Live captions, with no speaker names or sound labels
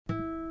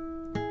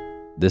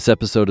This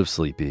episode of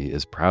Sleepy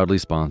is proudly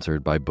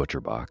sponsored by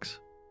ButcherBox.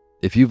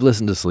 If you've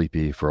listened to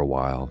Sleepy for a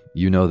while,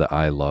 you know that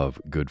I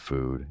love good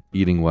food,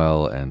 eating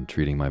well, and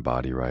treating my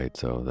body right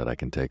so that I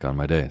can take on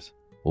my days.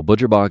 Well,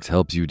 ButcherBox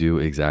helps you do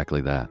exactly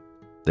that.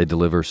 They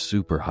deliver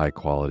super high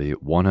quality,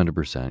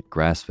 100%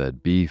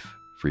 grass-fed beef,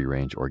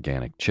 free-range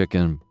organic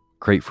chicken,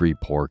 crate-free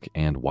pork,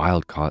 and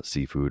wild-caught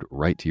seafood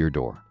right to your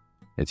door.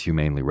 It's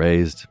humanely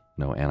raised,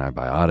 no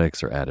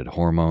antibiotics or added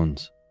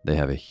hormones. They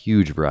have a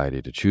huge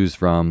variety to choose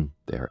from.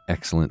 They are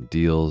excellent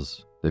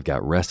deals. They've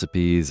got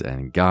recipes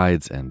and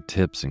guides and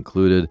tips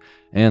included,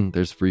 and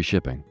there's free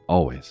shipping,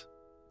 always.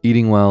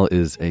 Eating well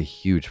is a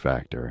huge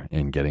factor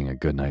in getting a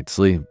good night's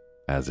sleep,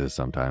 as is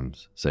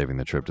sometimes saving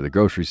the trip to the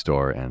grocery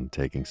store and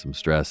taking some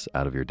stress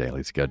out of your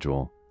daily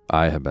schedule.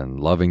 I have been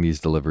loving these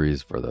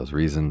deliveries for those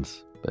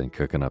reasons. Been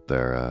cooking up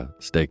their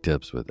steak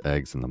tips with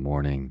eggs in the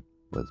morning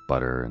with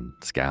butter and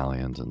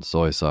scallions and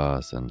soy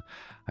sauce, and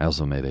I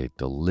also made a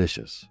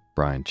delicious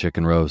brine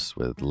chicken roast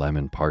with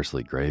lemon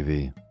parsley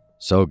gravy.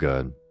 So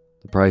good.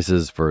 The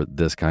prices for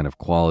this kind of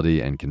quality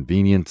and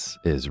convenience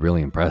is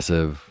really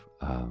impressive.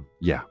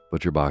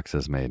 ButcherBox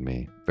has made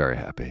me very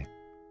happy.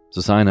 So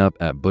sign up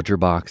at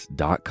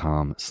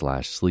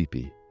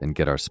butcherbox.com/sleepy and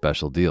get our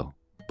special deal.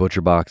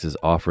 ButcherBox is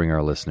offering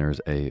our listeners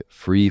a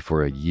free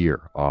for a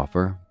year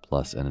offer,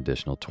 plus an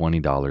additional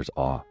 $20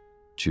 off.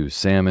 Choose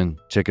salmon,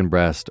 chicken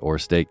breast, or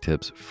steak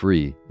tips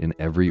free in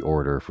every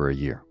order for a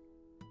year.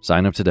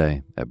 Sign up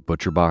today at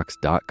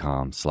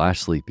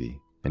butcherbox.com/sleepy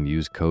and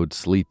use code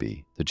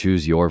SLEEPY to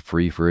choose your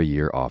free for a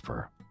year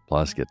offer.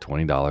 Plus, get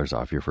 $20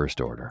 off your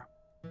first order.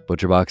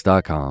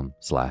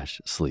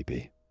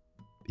 butcherbox.com/sleepy.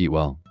 Eat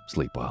well,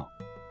 sleep well.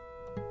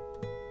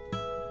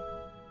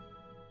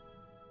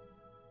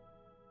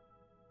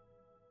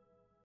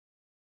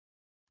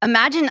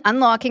 Imagine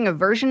unlocking a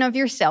version of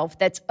yourself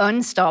that's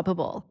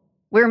unstoppable,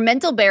 where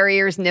mental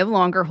barriers no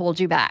longer hold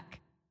you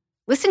back.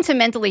 Listen to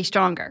Mentally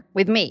Stronger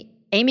with me,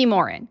 Amy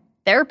Morin,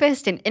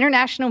 therapist and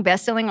international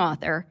best-selling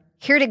author,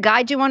 here to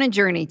guide you on a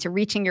journey to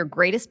reaching your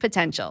greatest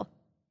potential.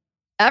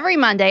 Every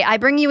Monday, I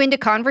bring you into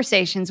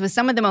conversations with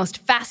some of the most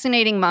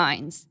fascinating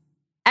minds.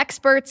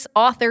 Experts,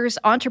 authors,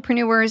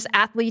 entrepreneurs,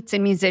 athletes,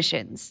 and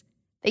musicians.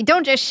 They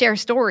don't just share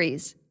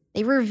stories.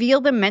 They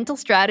reveal the mental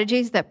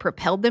strategies that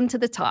propelled them to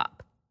the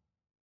top.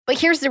 But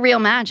here's the real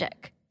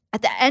magic.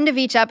 At the end of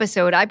each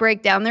episode, I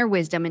break down their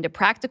wisdom into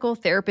practical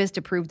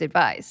therapist-approved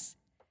advice.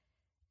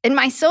 In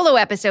my solo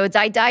episodes,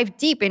 I dive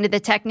deep into the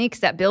techniques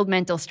that build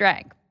mental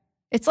strength.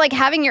 It's like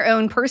having your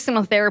own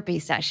personal therapy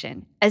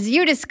session as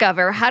you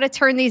discover how to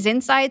turn these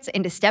insights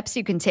into steps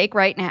you can take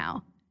right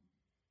now.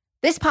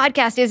 This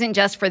podcast isn't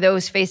just for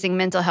those facing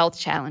mental health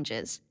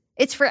challenges.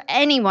 It's for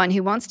anyone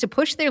who wants to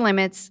push their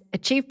limits,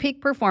 achieve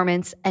peak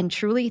performance, and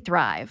truly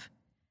thrive.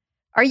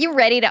 Are you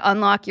ready to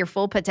unlock your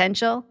full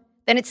potential?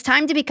 Then it's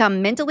time to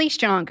become mentally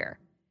stronger.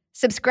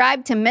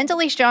 Subscribe to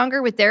Mentally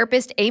Stronger with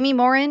therapist Amy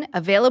Morin,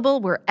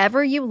 available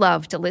wherever you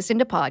love to listen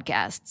to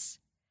podcasts.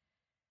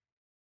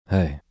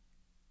 Hey,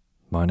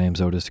 my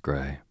name's Otis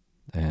Gray,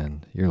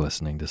 and you're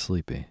listening to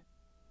Sleepy.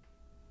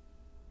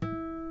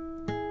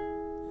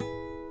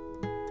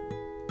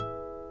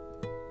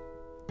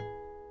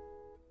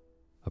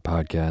 A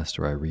podcast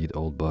where I read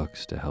old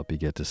books to help you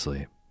get to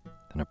sleep,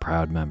 and a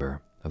proud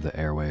member of the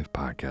Airwave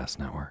Podcast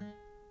Network.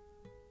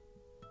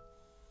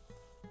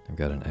 I've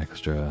got an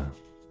extra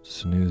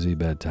snoozy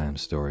bedtime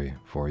story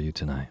for you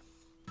tonight.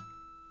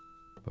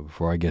 But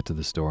before I get to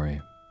the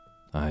story,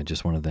 I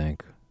just want to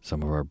thank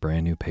some of our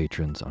brand new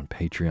patrons on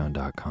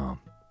patreon.com,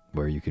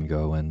 where you can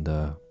go and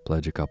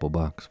pledge a couple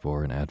bucks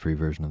for an ad-free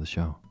version of the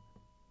show.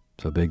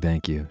 So a big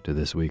thank you to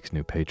this week's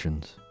new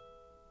patrons: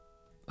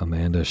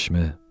 Amanda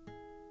Schmidt,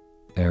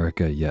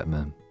 Erica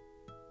Yetman,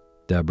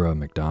 Deborah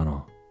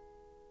McDonald,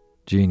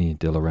 Jeannie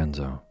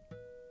DiLorenzo,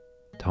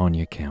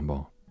 Tanya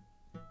Campbell,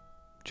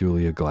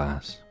 Julia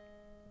Glass,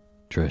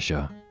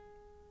 Trisha,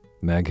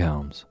 Meg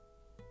Helms,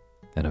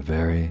 and a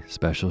very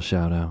special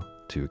shout out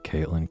to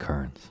Caitlin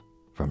Kearns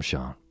from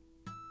Sean.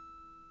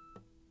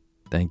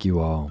 Thank you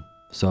all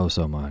so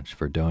much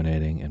for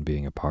donating and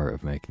being a part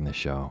of making the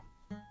show.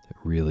 It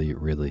really,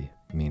 really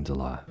means a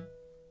lot.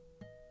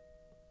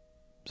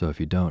 So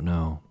if you don't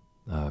know,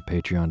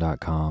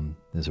 patreon.com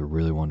is a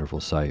really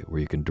wonderful site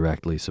where you can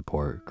directly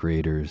support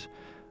creators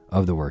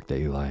of the work that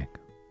you like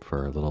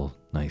for little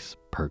nice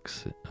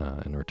perks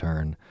in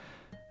return.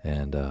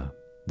 And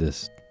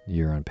this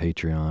year on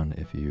Patreon,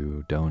 if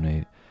you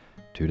donate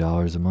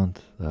 $2 a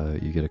month,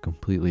 you get a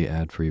completely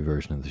ad-free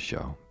version of the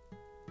show.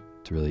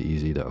 It's really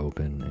easy to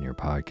open in your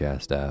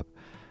podcast app.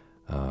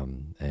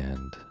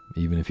 And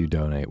even if you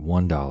donate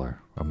 $1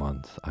 a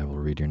month, I will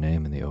read your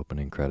name in the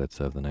opening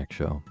credits of the next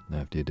show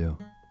after you do.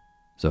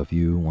 So if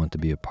you want to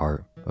be a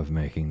part of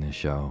making this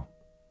show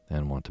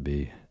and want to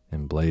be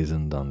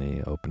emblazoned on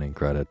the opening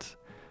credits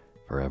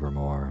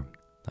forevermore,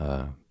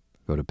 go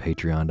to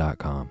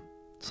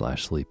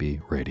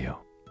patreon.com/sleepyradio.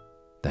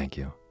 Thank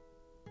you.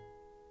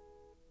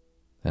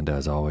 And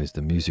as always,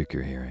 the music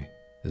you're hearing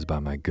is by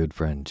my good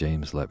friend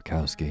James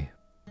Lepkowski,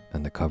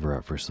 and the cover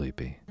art for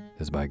Sleepy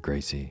is by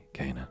Gracie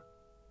Kanan.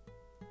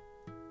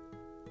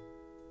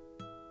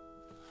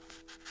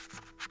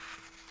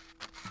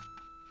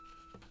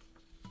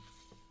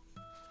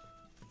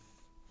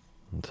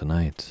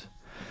 tonight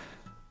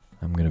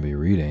I'm going to be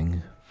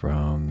reading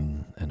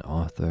from an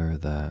author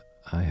that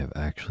I have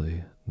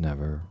actually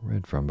never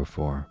read from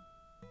before,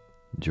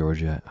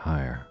 Georgette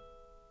Heyer.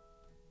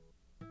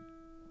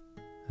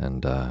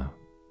 And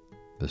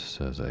this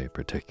is a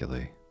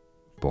particularly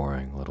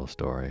boring little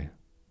story,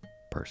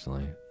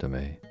 personally, to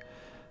me.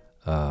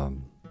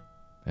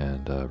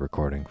 And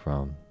recording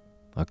from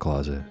a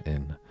closet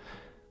in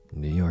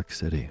New York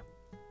City.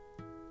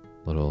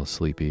 Little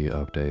sleepy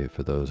update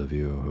for those of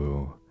you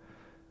who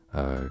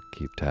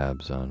keep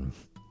tabs on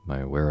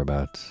my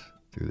whereabouts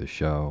through the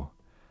show.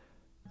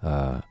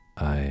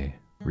 I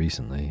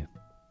recently,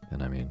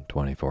 and I mean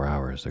 24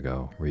 hours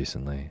ago,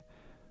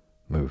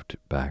 moved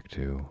back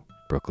to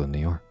Brooklyn, New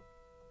York,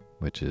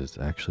 which is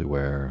actually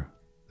where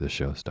the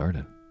show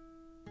started.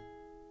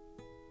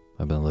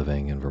 I've been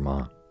living in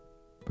Vermont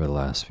for the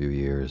last few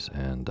years,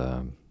 and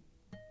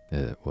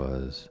it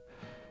was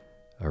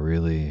a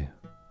really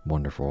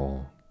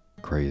wonderful,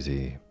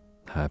 crazy,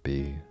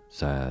 happy,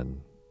 sad,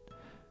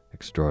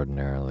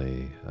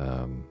 extraordinarily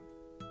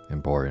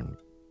important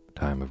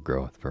time of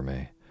growth for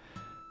me.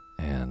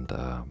 And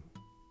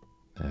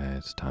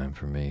it's time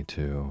for me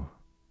to,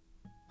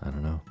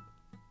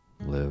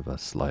 live a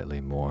slightly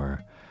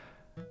more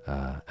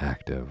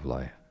active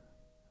life.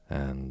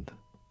 And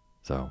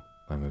so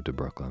I moved to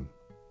Brooklyn.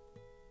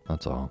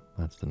 That's all.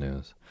 That's the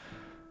news.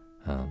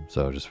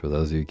 So just for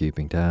those of you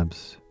keeping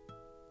tabs,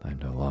 I'm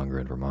no longer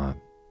in Vermont.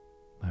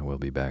 I will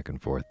be back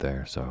and forth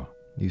there, so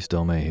you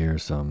still may hear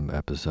some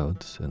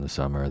episodes in the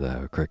summer that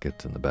have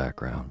crickets in the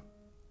background,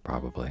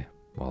 probably,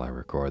 while I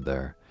record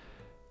there.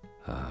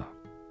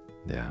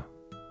 Yeah.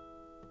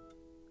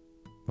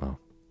 Well,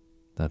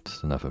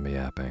 that's enough of me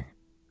yapping.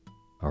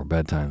 Our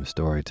bedtime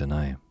story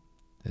tonight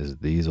is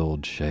These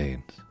Old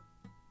Shades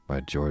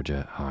by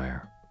Georgette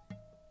Heyer.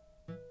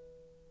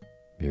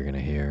 You're going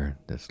to hear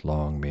this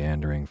long,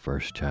 meandering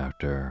first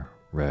chapter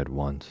read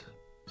once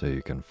so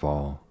you can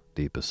fall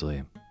deep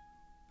asleep,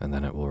 and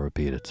then it will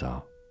repeat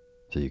itself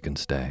so you can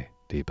stay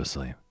deep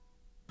asleep.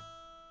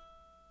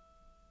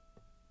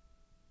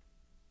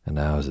 And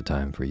now is the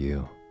time for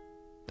you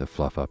to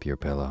fluff up your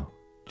pillow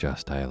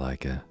just how you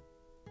like it.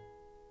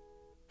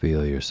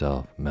 Feel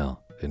yourself melt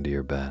into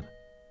your bed.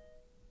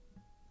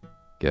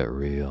 Get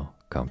real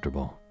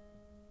comfortable.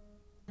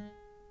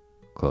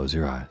 Close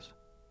your eyes.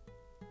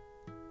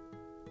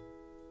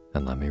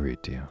 And let me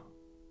read to you.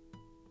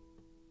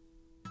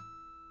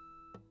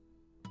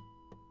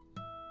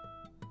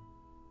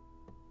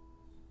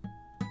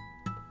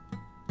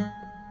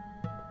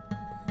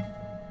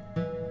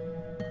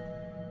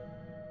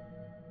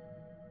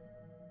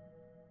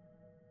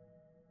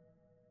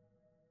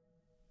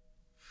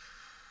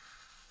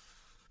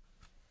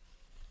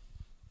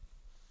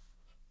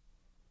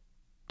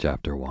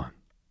 Chapter 1.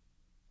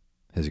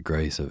 His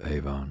Grace of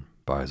Avon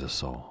buys a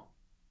soul.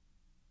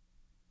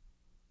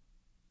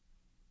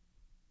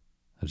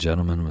 A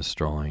gentleman was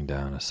strolling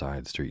down a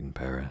side street in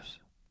Paris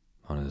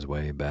on his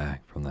way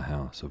back from the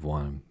house of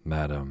one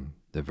Madame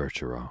de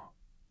Verchereau.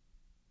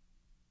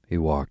 He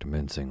walked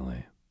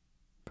mincingly,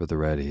 for the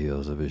red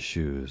heels of his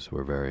shoes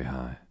were very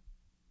high.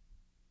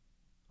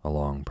 A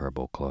long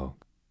purple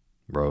cloak,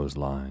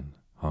 rose-lined,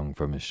 hung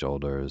from his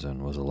shoulders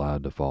and was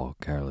allowed to fall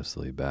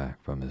carelessly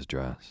back from his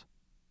dress,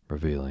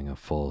 revealing a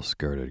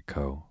full-skirted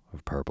coat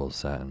of purple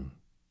satin,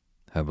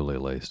 heavily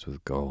laced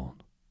with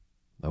gold,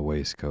 a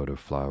waistcoat of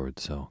flowered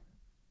silk,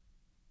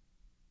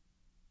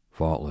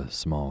 faultless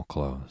small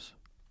clothes,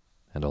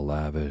 and a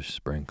lavish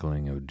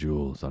sprinkling of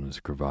jewels on his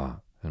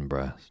cravat and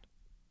breast.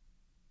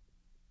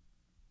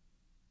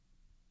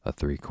 A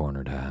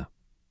three-cornered hat,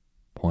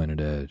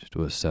 pointed-edged,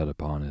 was set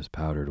upon his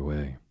powdered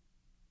wig,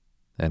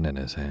 and in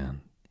his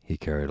hand he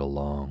carried a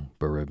long,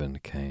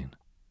 beribboned cane.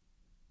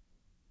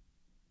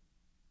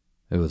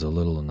 It was a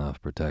little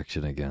enough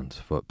protection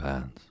against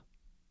footpads,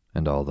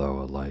 and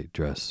although a light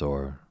dress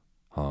sword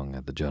hung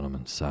at the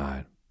gentleman's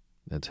side,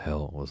 its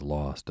hilt was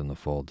lost in the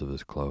folds of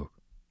his cloak,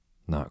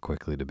 not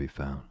quickly to be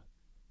found.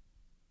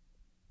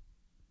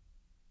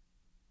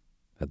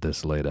 At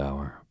this late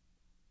hour,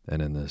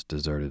 and in this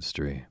deserted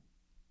street,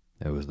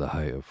 it was the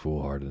height of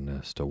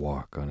foolhardiness to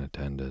walk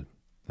unattended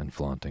and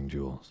flaunting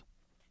jewels.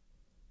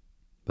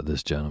 But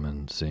this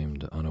gentleman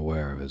seemed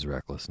unaware of his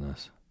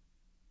recklessness.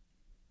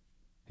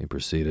 He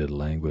proceeded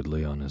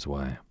languidly on his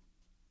way,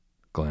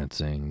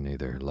 glancing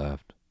neither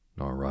left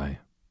nor right,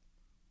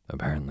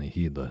 apparently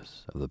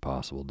heedless of the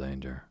possible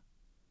danger.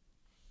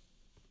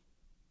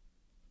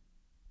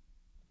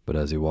 But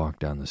as he walked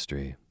down the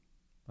street,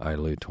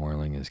 idly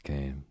twirling his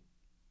cane,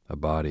 a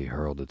body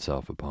hurled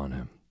itself upon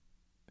him,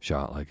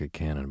 shot like a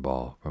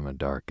cannonball from a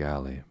dark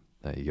alley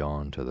that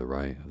yawned to the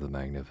right of the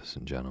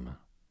magnificent gentleman.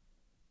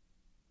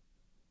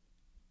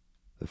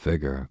 The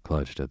figure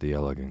clutched at the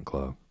elegant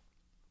cloak,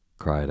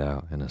 cried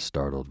out in a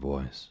startled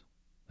voice,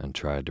 and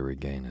tried to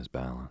regain his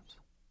balance.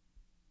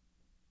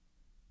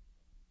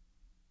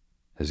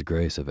 His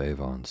Grace of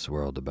Avon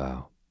swirled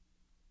about,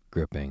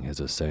 gripping his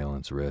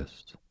assailant's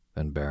wrists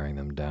and bearing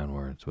them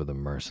downwards with a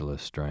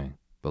merciless strength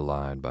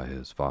belied by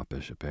his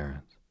foppish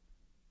appearance.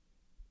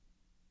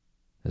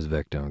 His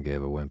victim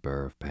gave a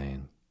whimper of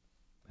pain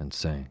and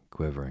sank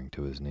quivering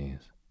to his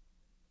knees.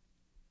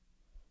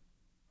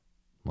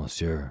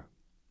 Monsieur,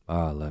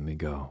 let me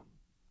go.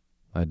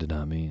 I did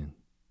not mean.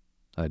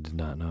 I did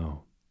not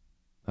know.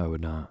 I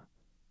would not.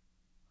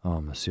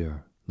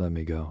 Monsieur, let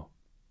me go.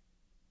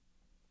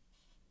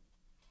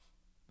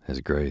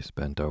 His Grace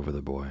bent over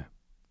the boy,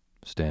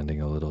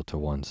 standing a little to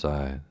one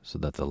side so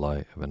that the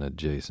light of an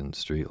adjacent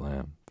street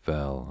lamp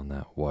fell on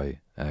that white,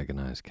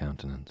 agonized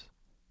countenance.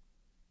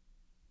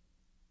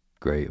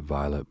 Great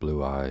violet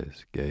blue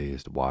eyes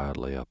gazed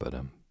wildly up at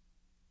him,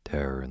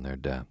 terror in their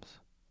depths.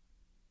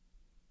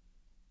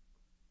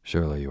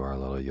 Surely you are a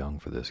little young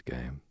for this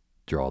game,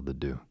 drawled the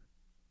Duke.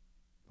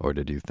 Or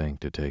did you think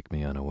to take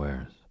me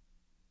unawares?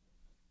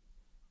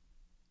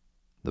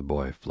 The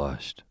boy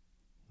flushed,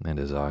 and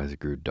his eyes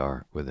grew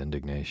dark with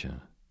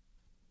indignation.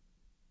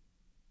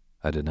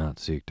 I did not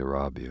seek to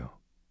rob you.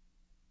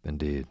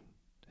 Indeed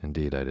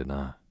I did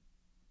not.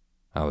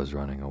 I was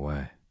running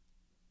away.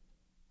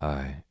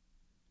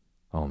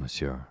 Oh,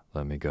 monsieur,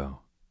 let me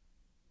go.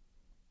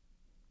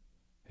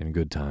 In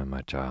good time,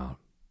 my child.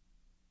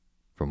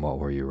 From what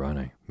were you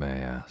running, may I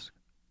ask?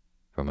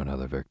 From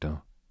another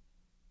victim?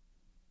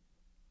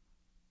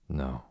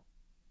 No.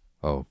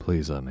 Oh,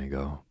 please let me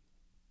go.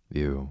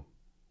 You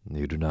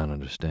do not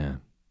understand.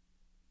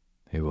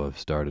 He will have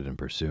started in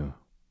pursuit.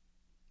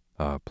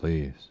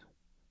 Please,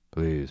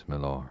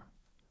 milord.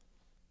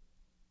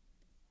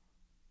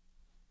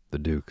 The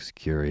Duke's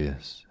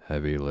curious,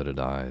 heavy-lidded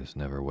eyes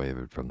never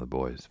wavered from the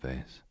boy's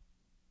face.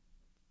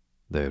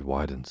 They had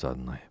widened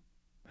suddenly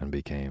and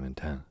became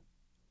intent.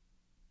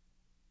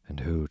 And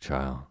who,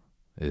 child,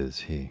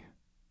 is he?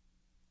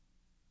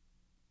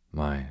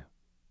 My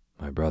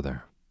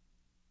brother.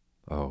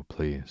 Oh,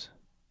 please.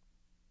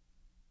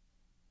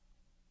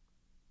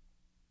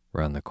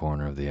 Round the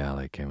corner of the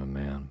alley came a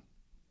man,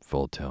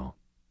 full tilt.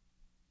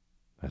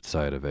 At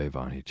sight of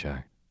Avon, he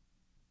checked.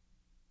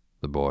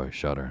 The boy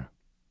shuddered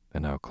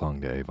and now clung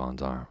to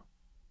Avon's arm.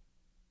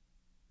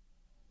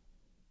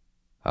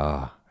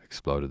 Ah,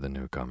 exploded the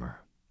newcomer.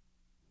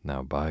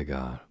 Now, by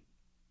God,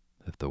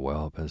 if the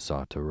whelp has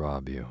sought to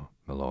rob you,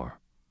 milord,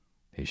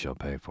 he shall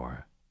pay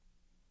for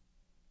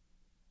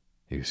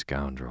it. You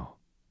scoundrel,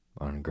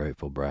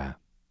 ungrateful brat,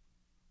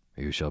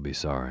 you shall be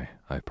sorry,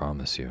 I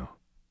promise you.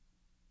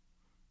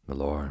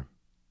 Milord,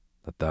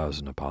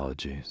 1,000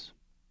 apologies.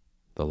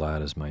 The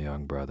lad is my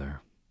young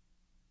brother.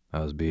 I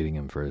was beating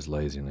him for his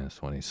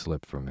laziness when he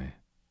slipped from me.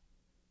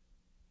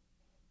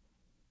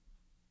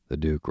 The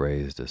Duke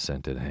raised a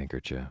scented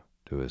handkerchief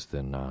to his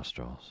thin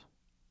nostrils.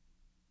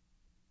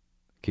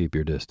 Keep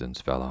your distance,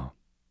 fellow,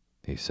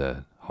 he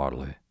said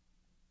haughtily.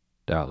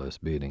 Doubtless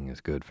beating is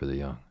good for the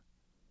young.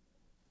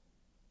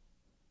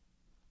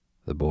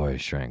 The boy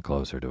shrank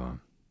closer to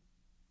him.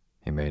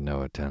 He made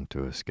no attempt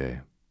to escape,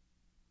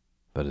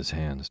 but his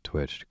hands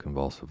twitched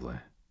convulsively.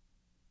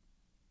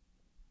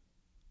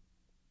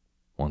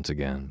 Once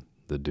again,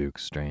 the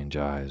Duke's strange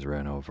eyes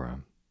ran over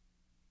him,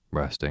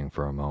 resting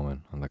for a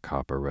moment on the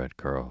copper-red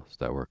curls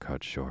that were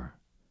cut short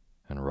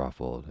and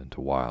ruffled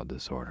into wild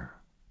disorder.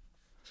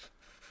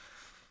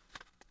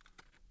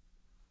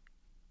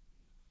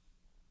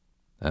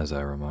 As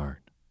I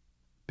remarked,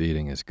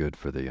 beating is good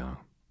for the young.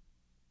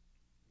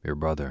 Your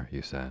brother,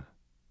 you said.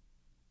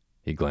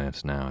 He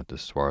glanced now at the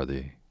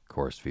swarthy,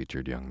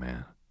 coarse-featured young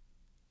man.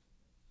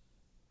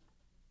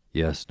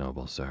 Yes,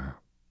 noble sir,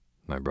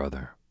 my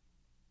brother.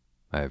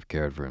 I have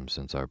cared for him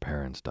since our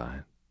parents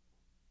died,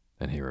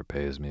 and he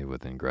repays me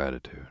with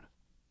ingratitude.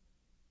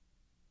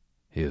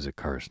 He is a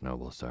curse,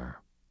 noble sir,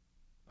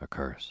 a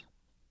curse.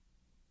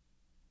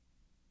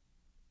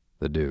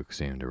 The Duke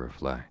seemed to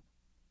reflect.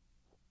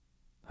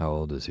 How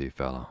old is he,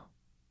 fellow?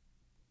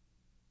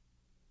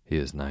 He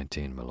is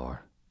 19, milord.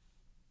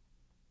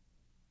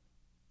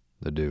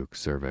 The Duke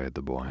surveyed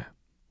the boy.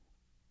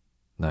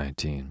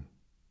 19.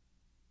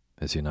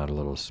 Is he not a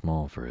little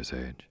small for his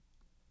age?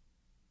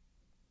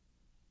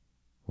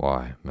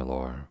 Why,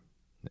 milord,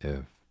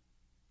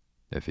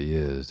 if he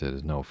is, it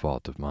is no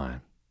fault of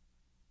mine.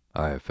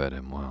 I have fed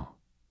him well.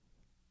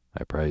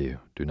 I pray you,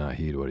 do not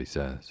heed what he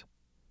says.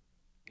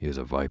 He is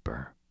a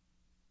viper,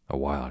 a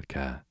wild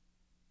cat,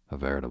 a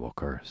veritable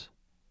curse.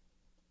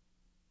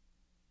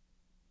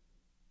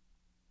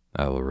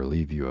 I will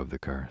relieve you of the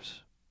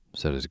curse,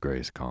 said his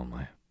Grace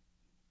calmly.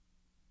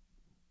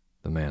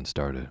 The man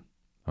started,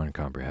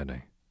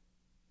 uncomprehending.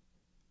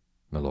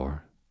 Milord,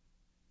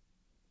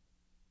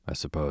 I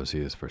suppose he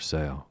is for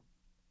sale.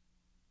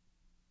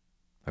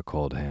 A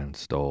cold hand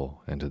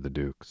stole into the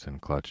Duke's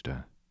and clutched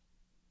it.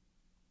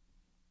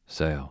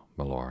 Sale,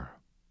 milord.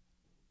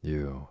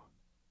 You.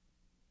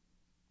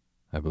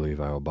 I believe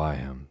I will buy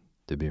him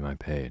to be my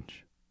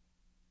page.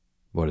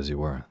 What is he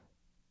worth?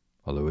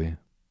 A louis?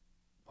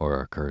 Or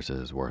are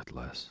curses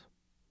worthless?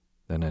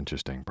 An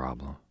interesting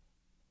problem.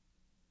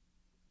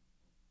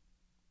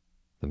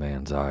 The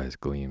man's eyes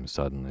gleamed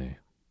suddenly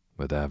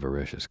with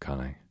avaricious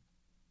cunning.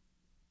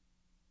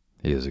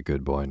 He is a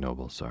good boy,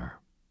 noble sir.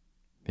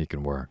 He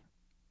can work.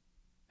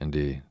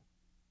 Indeed,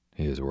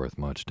 he is worth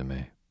much to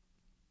me,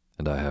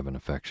 and I have an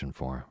affection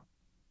for him.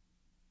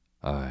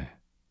 I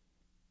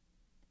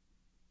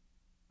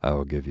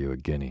will give you a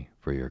guinea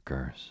for your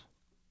curse.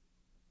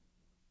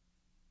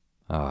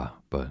 Ah,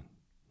 but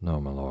no,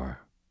 milor.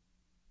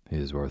 He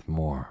is worth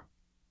more,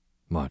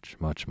 much,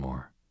 much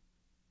more.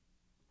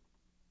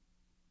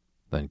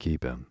 Then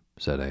keep him,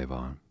 said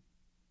Avon,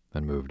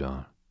 and moved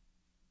on.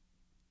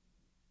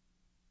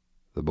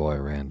 The boy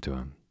ran to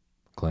him,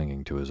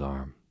 clinging to his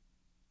arm.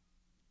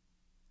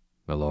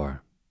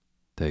 Milor,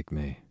 take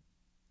me.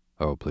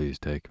 Oh, please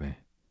take me.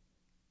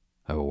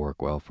 I will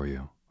work well for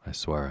you, I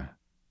swear it.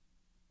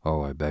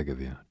 Oh, I beg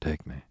of you,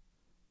 take me.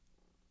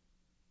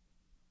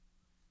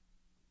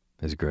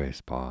 His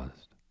Grace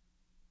paused.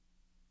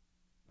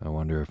 I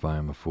wonder if I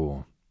am a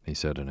fool, he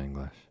said in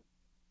English.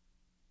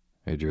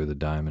 He drew the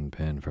diamond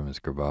pin from his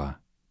cravat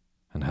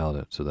and held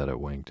it so that it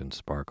winked and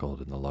sparkled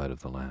in the light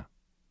of the lamp.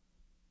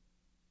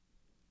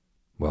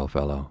 Well,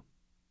 fellow,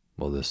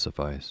 will this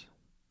suffice?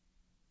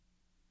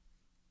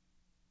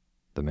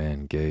 The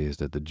man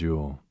gazed at the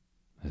jewel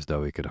as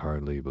though he could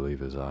hardly believe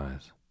his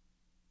eyes.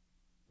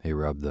 He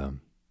rubbed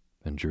them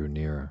and drew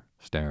nearer,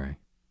 staring.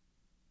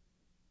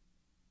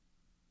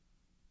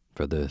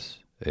 For this,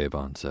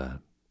 Avon said,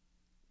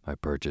 I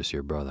purchase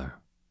your brother,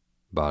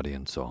 body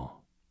and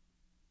soul.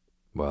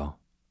 Well?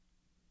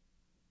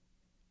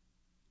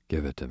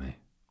 Give it to me,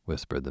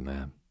 whispered the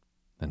man,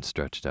 and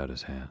stretched out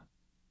his hand.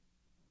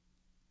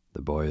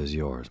 The boy is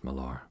yours,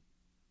 milor.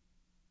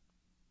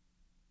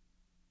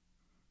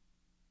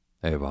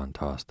 Avon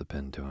tossed the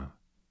pin to him.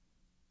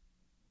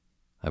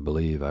 I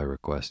believe I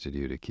requested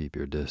you to keep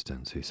your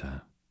distance, he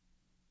said.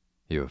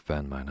 You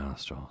offend my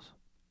nostrils.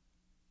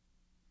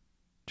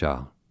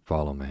 Child,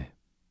 follow me.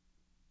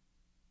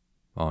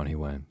 On he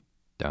went,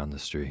 down the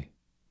street,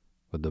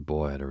 with the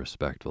boy at a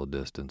respectful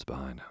distance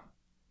behind him.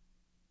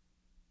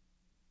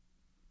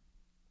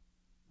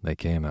 They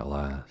came at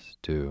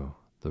last to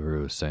the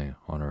Rue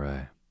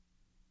Saint-Honoré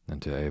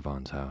and to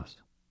Avon's house.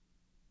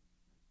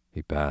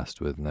 He passed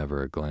with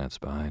never a glance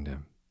behind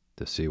him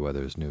to see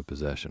whether his new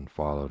possession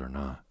followed or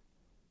not,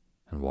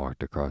 and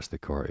walked across the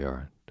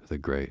courtyard to the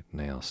great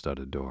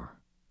nail-studded door.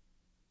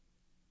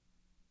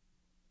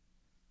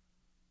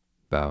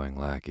 Bowing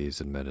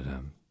lackeys admitted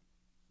him,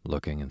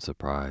 looking in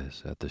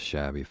surprise at the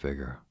shabby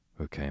figure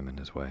who came in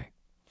his way.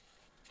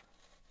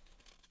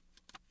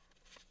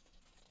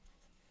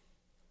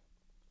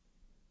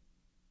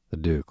 The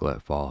Duke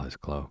let fall his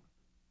cloak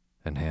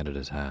and handed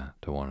his hat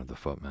to one of the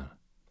footmen.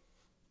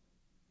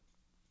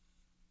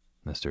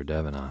 Mr.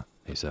 Davenant,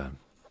 he said.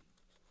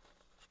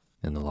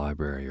 In the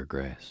library, Your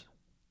Grace.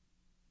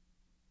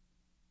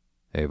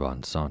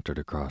 Avon sauntered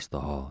across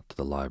the hall to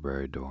the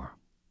library door.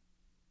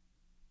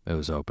 It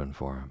was open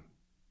for him,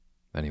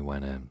 and he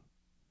went in,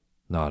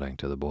 nodding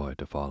to the boy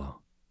to follow.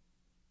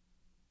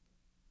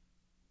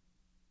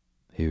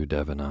 Hugh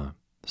Davenant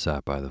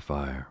sat by the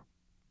fire,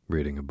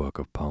 reading a book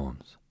of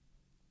poems.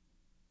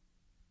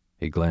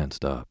 He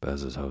glanced up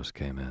as his host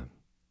came in,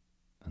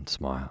 and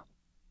smiled.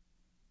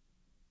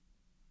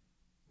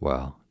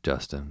 Well,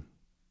 Justin.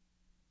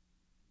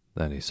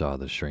 Then he saw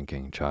the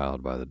shrinking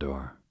child by the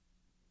door.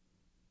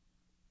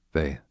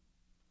 Faith,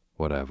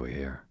 what have we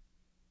here?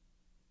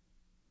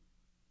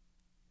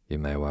 You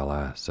may well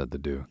ask, said the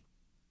Duke.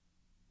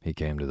 He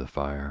came to the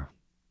fire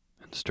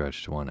and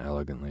stretched one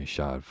elegantly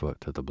shod foot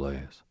to the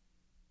blaze.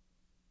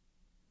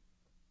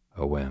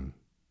 A whim.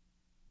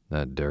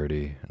 That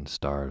dirty and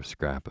starved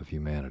scrap of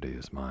humanity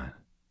is mine.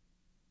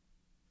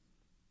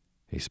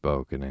 He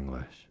spoke in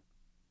English,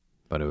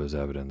 but it was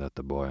evident that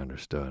the boy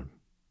understood,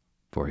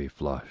 for he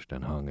flushed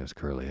and hung his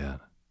curly head.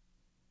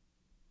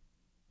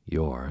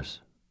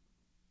 Yours?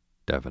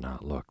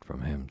 Davenant looked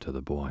from him to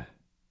the boy.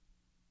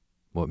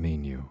 What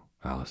mean you,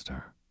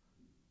 Alistair?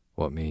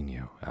 What mean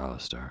you,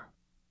 Alistair?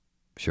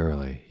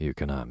 Surely you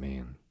cannot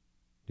mean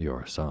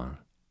your son.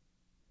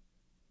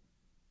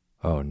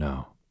 Oh,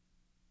 no.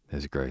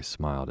 His Grace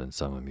smiled in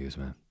some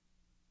amusement.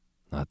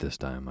 Not this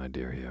time, my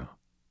dear Hugh.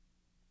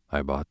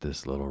 I bought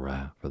this little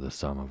rat for the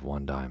sum of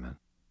 1 diamond.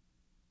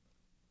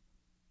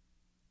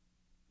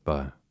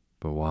 But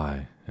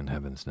why, in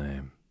heaven's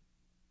name?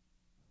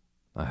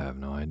 I have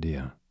no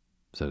idea,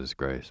 said His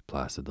Grace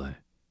placidly.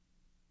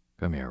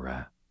 Come here,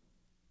 rat.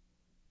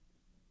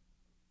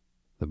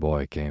 The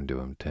boy came to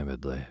him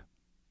timidly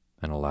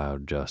and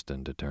allowed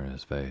Justin to turn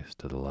his face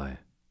to the light.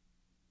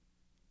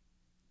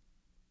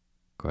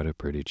 Quite a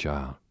pretty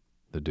child,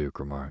 the Duke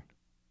remarked.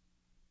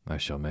 I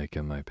shall make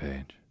him my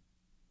page.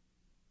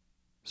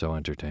 So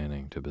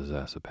entertaining to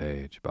possess a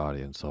page,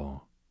 body and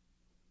soul.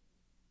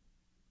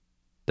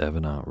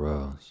 Davenant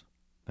rose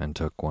and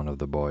took one of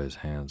the boy's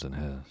hands in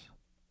his.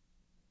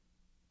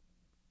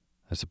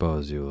 I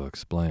suppose you will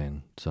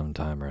explain some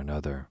time or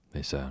another,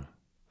 he said.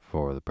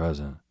 For the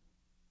present,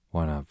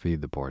 why not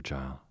feed the poor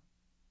child?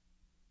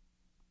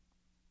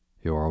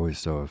 You are always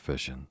so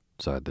efficient,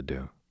 sighed the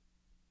Duke.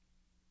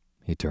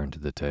 He turned to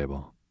the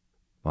table,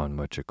 on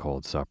which a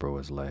cold supper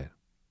was laid,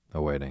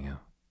 awaiting him.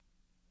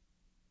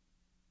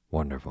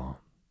 Wonderful.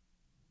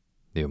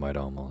 You might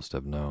almost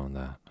have known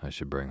that I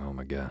should bring home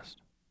a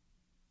guest.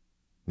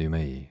 You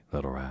may eat,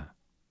 little rat.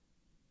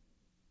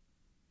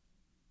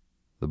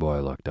 The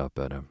boy looked up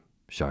at him,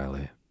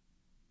 shyly.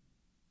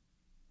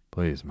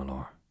 Please,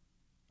 milord,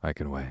 I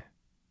can wait.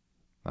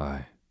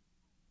 I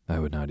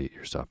would not eat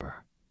your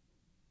supper.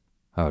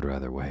 I would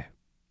rather wait,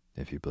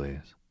 if you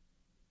please.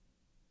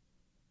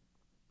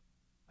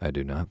 I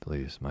do not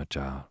please, my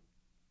child.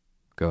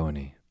 Go and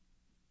eat.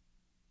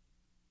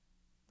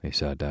 He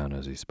sat down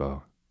as he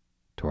spoke,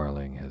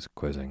 twirling his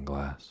quizzing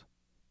glass.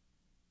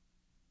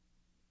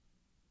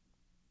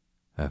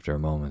 After a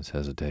moment's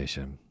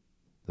hesitation,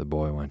 the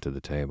boy went to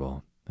the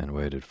table and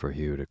waited for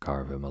Hugh to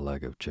carve him a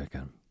leg of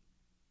chicken.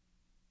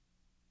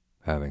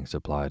 Having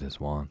supplied his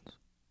wants,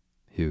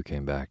 Hugh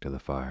came back to the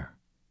fire.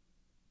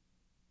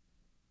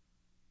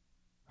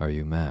 Are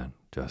you mad,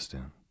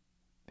 Justin?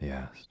 He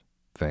asked,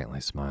 faintly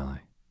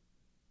smiling.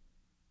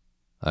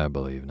 I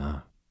believe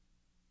not.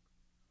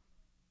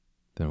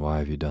 Then why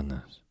have you done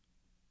this?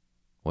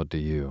 What do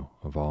you,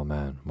 of all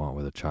men, want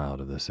with a child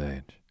of this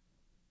age?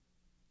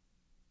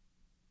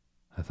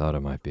 I thought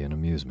it might be an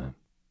amusement.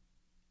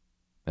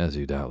 As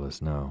you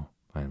doubtless know,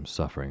 I am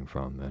suffering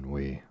from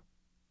ennui.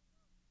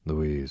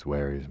 Louise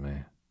wearies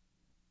me.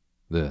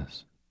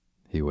 This,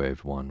 he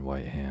waved one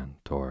white hand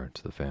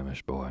towards the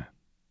famished boy,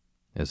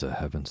 is a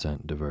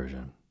heaven-sent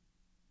diversion.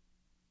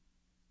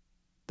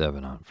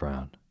 Devenant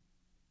frowned.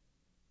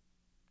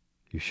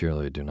 You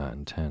surely do not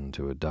intend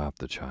to adopt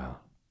the child.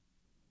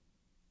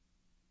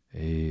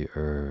 He,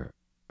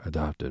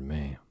 adopted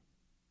me.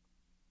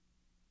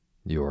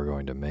 You are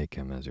going to make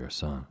him as your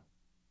son,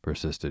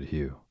 persisted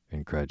Hugh,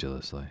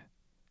 incredulously.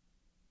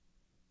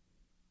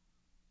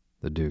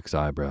 The Duke's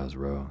eyebrows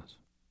rose,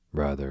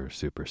 rather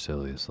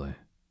superciliously.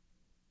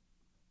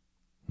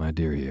 My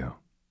dear Hugh,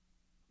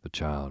 the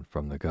child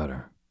from the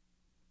gutter,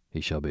 he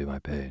shall be my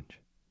page.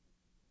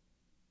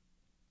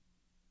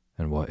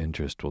 And what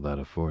interest will that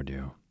afford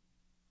you?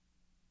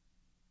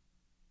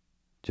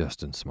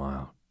 Justin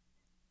smiled,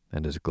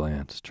 and his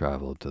glance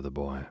traveled to the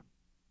boy.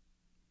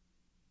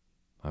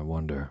 I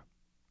wonder,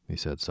 he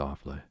said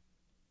softly.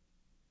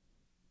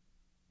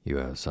 You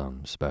have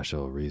some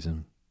special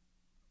reason?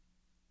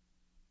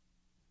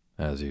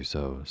 As you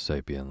so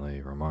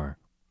sapiently remark,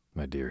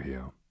 my dear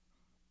Hugh,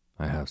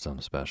 I have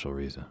some special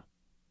reason.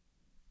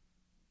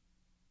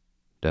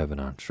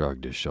 Devenant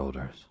shrugged his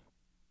shoulders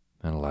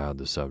and allowed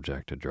the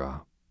subject to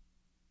drop.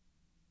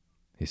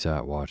 He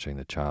sat watching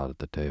the child at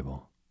the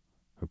table,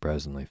 who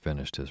presently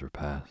finished his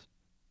repast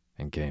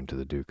and came to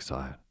the Duke's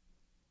side.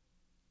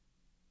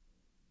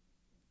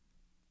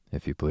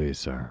 If you please,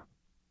 sir,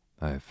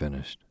 I have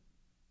finished.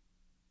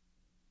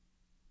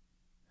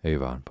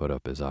 Avon put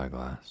up his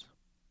eyeglass.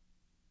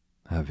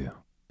 Have you?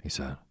 He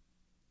said.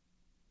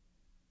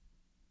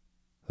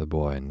 The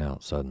boy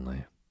knelt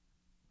suddenly,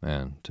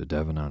 and, to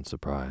Devenant's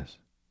surprise,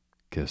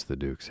 kissed the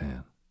Duke's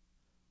hand.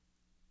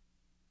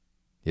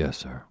 Yes,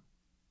 sir.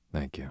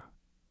 Thank you.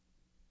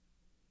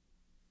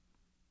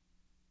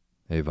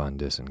 Avon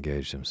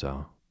disengaged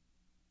himself,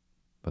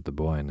 but the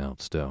boy knelt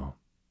still,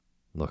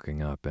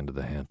 looking up into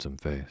the handsome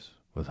face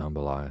with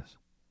humble eyes.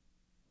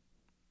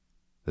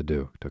 The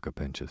Duke took a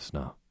pinch of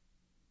snuff.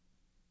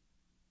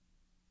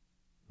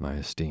 My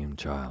esteemed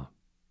child,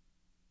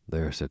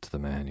 there sits the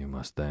man you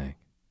must thank.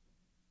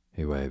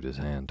 He waved his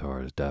hand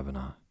towards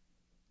Devenant.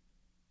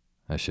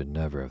 I should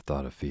never have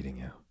thought of feeding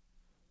you.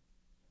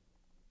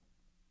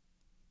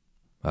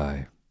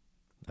 I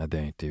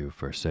thanked you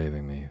for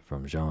saving me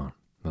from Jean,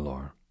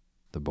 milord,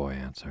 the boy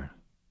answered.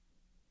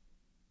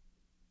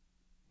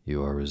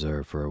 You are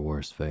reserved for a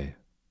worse fate,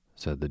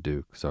 said the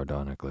Duke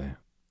sardonically.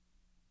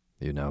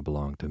 You now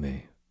belong to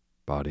me,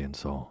 body and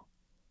soul.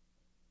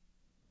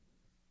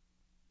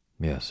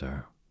 Yes,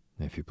 sir,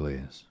 if you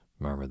please,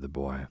 murmured the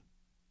boy,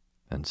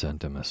 and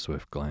sent him a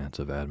swift glance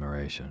of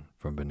admiration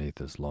from beneath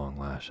his long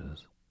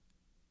lashes.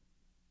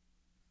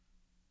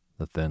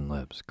 The thin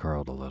lips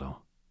curled a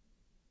little.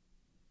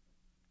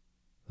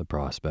 The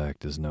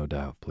prospect is no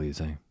doubt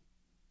pleasing.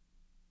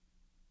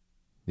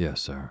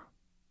 Yes, sir,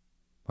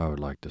 I would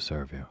like to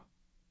serve you.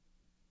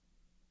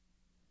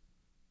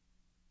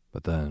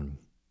 But then,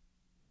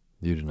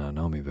 you do not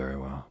know me very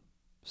well,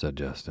 said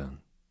Justin,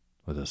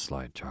 with a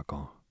slight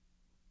chuckle.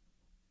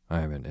 I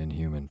am an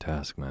inhuman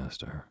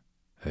taskmaster,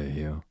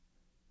 Hugh?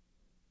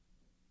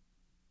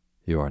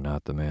 You are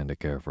not the man to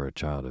care for a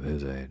child of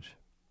his age,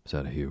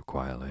 said Hugh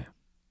quietly.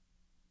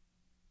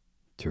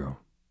 True,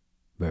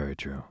 very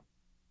true.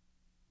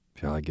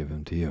 Shall I give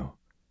him to you?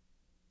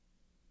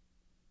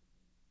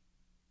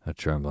 A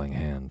trembling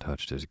hand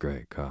touched his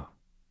great cuff.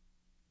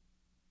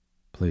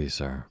 Please,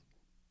 sir.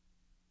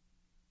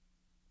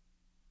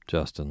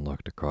 Justin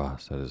looked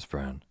across at his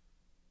friend.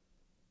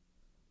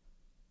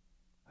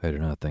 I do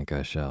not think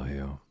I shall,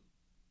 Hugh.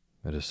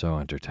 It is so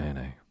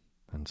entertaining,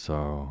 and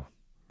so,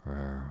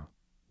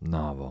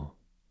 novel,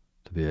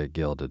 to be a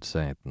gilded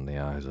saint in the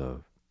eyes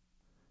of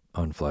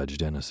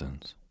unfledged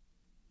innocents.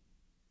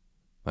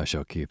 I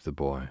shall keep the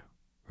boy,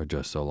 for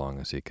just so long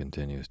as he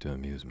continues to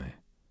amuse me.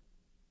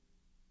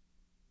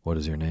 What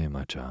is your name,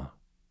 my child?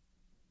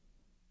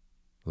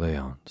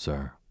 Leon,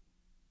 sir.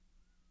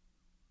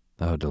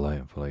 How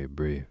delightfully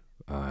brief.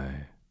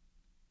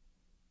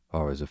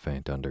 Always a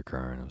faint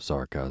undercurrent of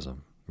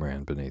sarcasm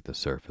ran beneath the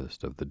surface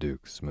of the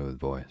Duke's smooth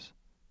voice.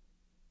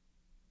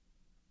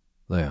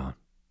 Leon,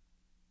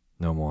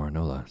 no more,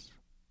 no less.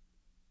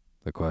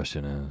 The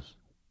question is,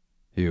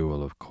 you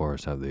will of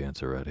course have the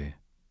answer ready.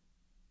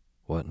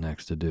 What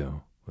next to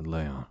do with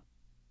Leon?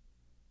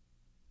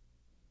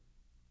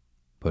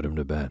 Put him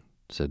to bed,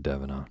 said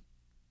Devenant.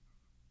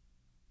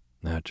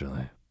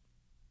 Naturally.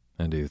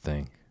 And do you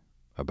think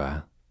a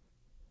bath?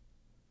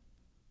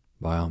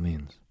 By all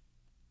means.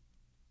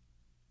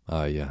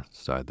 Ah, yes,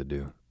 sighed the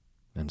Duke,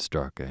 and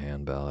struck a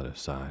handbell at his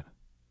side.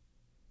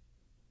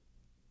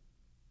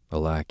 A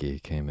lackey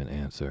came in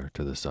answer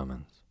to the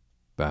summons,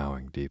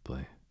 bowing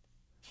deeply.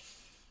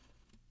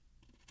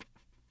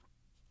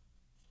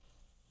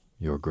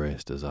 Your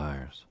Grace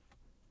desires.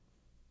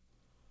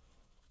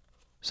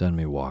 Send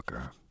me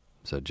Walker,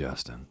 said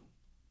Justin.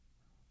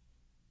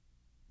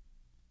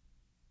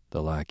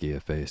 The lackey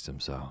effaced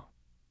himself,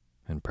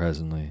 and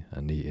presently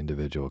a neat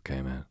individual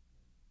came in,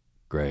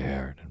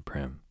 gray-haired and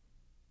prim.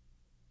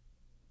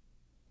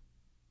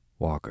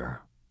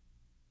 Walker,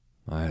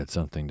 I had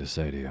something to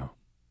say to you.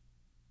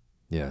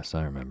 Yes,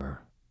 I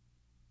remember.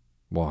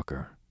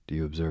 Walker, do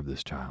you observe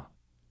this child?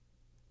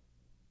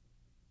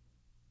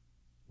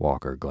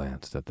 Walker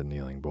glanced at the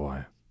kneeling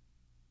boy.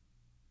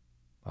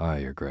 Aye,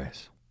 Your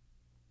Grace.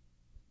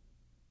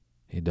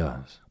 He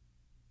does.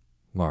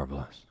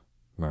 Marvelous,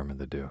 murmured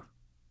the Duke.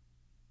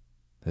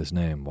 His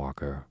name,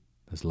 Walker,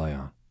 is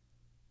Leon.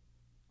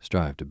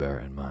 Strive to bear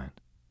it in mind.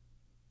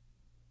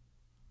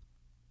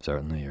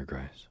 Certainly, Your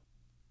Grace.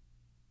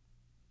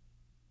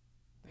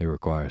 He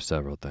requires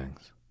several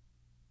things,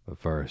 but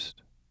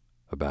first,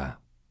 a bath.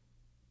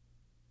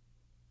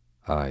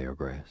 Aye, Your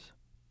Grace.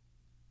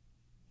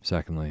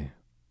 Secondly,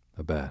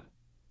 a bed.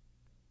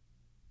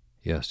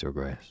 Yes, Your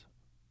Grace.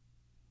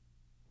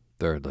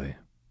 Thirdly,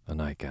 a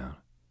nightgown.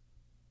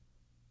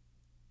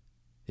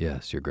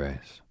 Yes, Your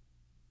Grace.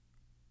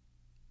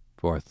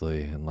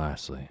 Fourthly and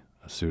lastly,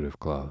 a suit of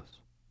clothes,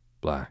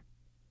 black.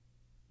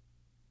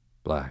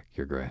 Black,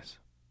 Your Grace.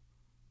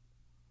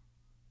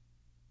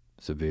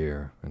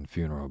 Severe and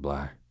funeral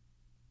black,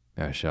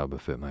 as shall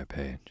befit my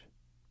page.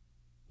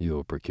 You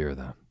will procure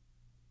them.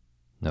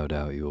 No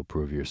doubt you will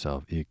prove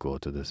yourself equal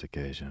to this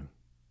occasion.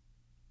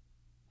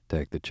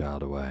 Take the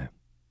child away,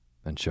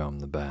 and show him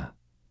the bath,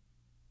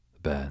 the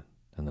bed,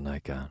 and the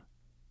nightgown,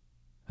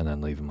 and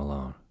then leave him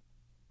alone.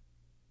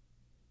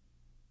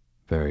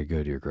 Very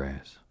good, Your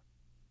Grace.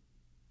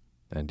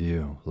 And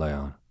you,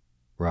 Leon,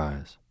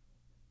 rise.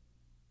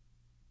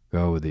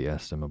 Go with the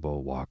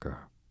estimable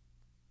Walker.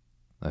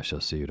 I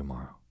shall see you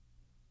tomorrow.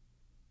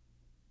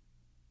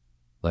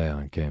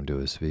 Leon came to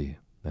his feet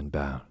and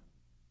bowed.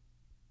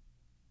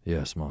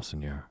 Yes,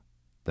 Monseigneur,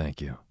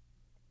 thank you.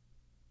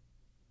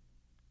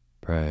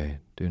 Pray,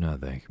 do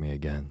not thank me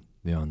again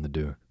beyond the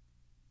Duke.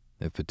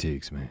 It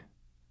fatigues me.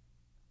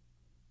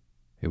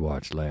 He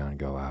watched Leon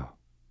go out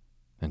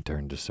and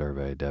turned to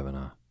survey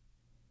Devenant.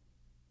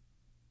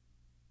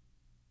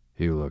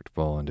 Hugh looked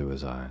full into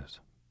his eyes.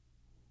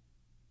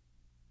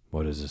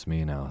 What does this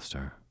mean,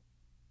 Alistair?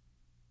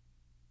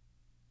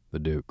 The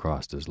Duke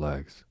crossed his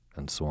legs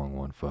and swung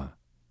one foot.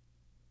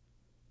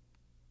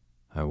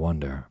 I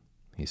wonder,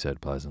 he said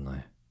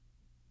pleasantly.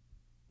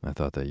 I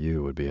thought that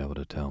you would be able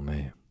to tell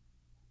me.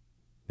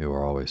 You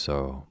are always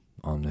so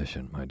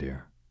omniscient, my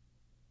dear.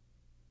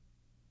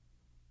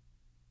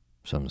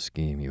 Some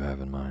scheme you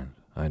have in mind,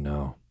 I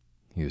know,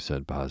 Hugh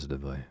said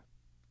positively.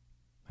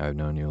 I have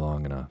known you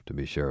long enough to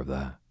be sure of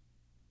that.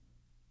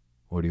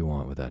 What do you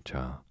want with that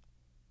child?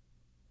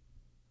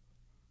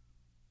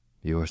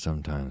 You are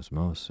sometimes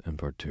most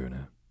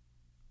importunate,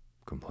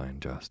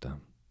 complained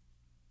Justin.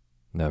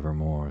 Never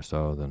more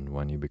so than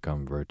when you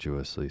become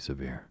virtuously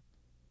severe.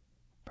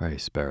 Pray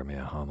spare me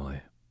a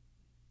homily.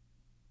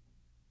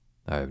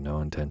 I have no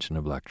intention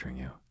of lecturing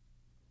you.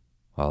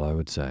 All I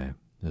would say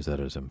is that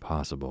it is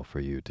impossible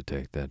for you to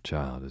take that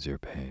child as your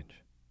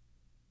page.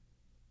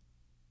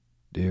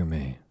 Dear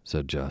me,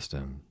 said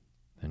Justin,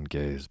 and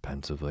gazed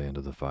pensively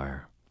into the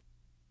fire.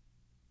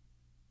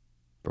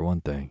 For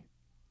one thing,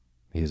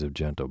 he is of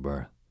gentle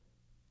birth.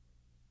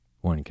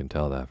 One can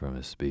tell that from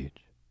his speech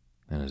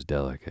and his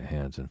delicate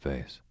hands and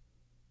face.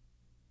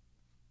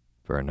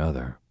 For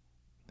another,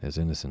 his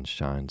innocence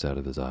shines out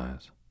of his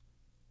eyes.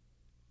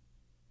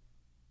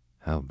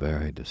 How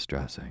very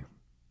distressing.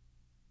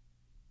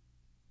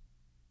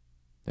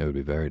 It would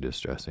be very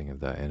distressing if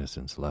that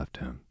innocence left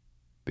him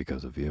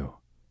because of you,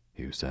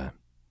 Hugh said,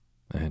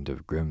 a hint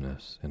of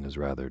grimness in his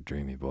rather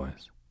dreamy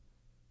voice.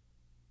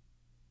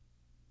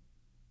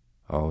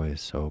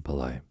 Always so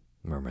polite,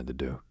 murmured the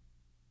Duke.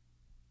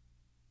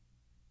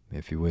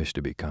 If you wish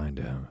to be kind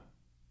to him.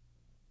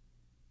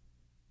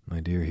 My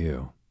dear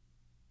Hugh,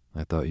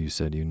 I thought you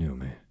said you knew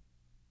me.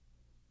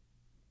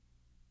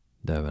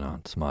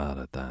 Devenant smiled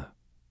at that.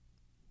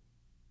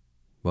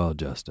 Well,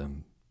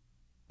 Justin,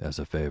 as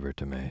a favor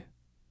to me,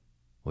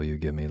 will you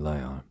give me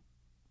Leon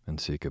and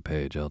seek a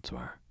page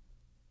elsewhere?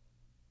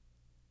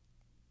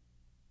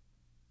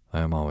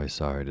 I am always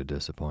sorry to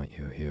disappoint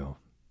you, Hugh.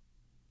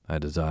 I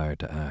desire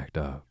to act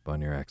up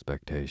on your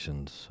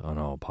expectations on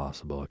all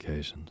possible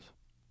occasions.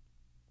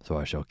 So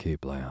I shall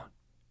keep, Leon.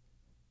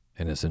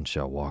 Innocence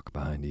shall walk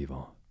behind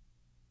evil.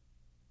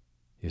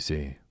 You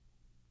see,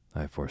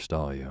 I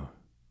forestall you,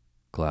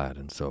 clad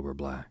in sober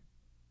black.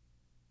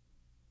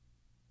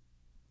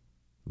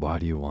 Why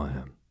do you want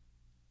him?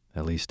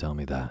 At least tell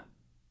me that.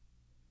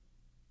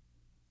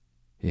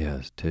 He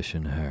has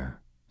Titian hair,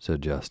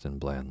 said Justin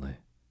blandly.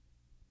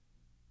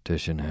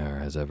 Titian hair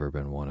has ever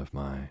been one of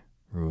my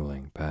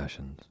ruling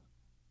passions.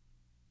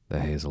 The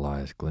hazel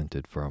eyes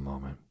glinted for a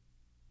moment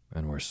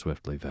and were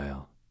swiftly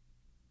veiled.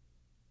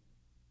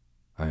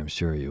 I am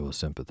sure you will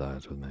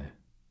sympathize with me.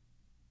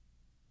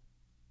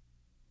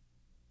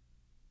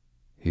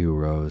 Hugh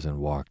rose and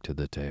walked to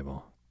the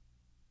table.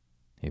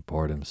 He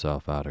poured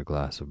himself out a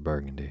glass of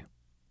Burgundy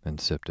and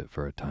sipped it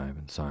for a time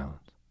in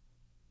silence.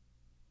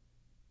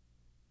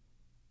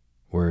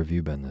 Where have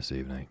you been this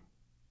evening?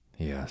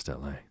 He asked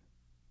at length.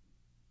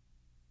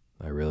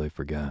 I really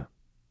forget.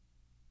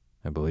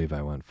 I believe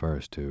I went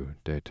first to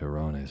De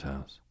Torrone's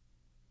house.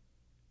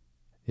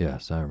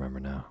 Yes, I remember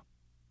now.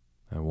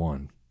 I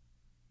won.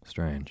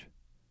 Strange.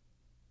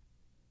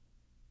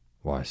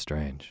 Why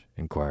strange?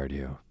 Inquired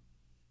Hugh.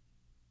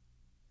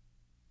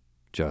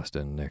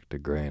 Justin nicked a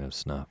grain of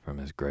snuff from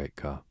his great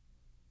cup.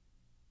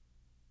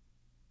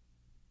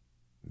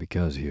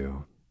 Because,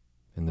 Hugh,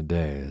 in the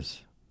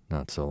days,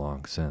 not so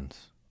long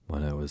since,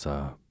 when it was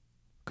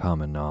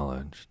common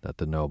knowledge that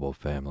the noble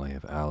family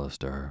of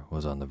Alistair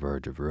was on the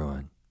verge of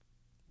ruin,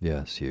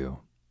 yes, Hugh,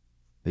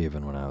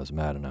 even when I was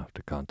mad enough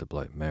to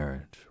contemplate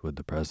marriage with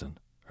the present,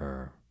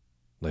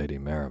 Lady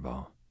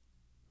Maribel,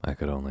 I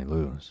could only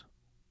lose.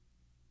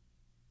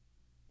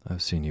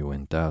 I've seen you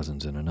win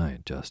thousands in a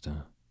night,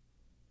 Justin,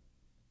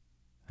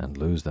 and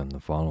lose them the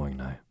following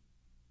night.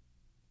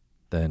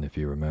 Then, if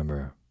you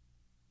remember,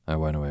 I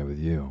went away with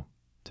you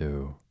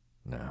to,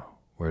 now,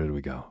 where did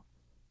we go?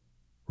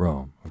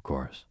 Rome, of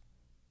course.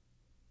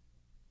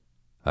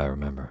 I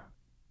remember.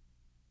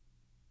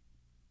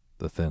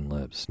 The thin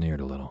lips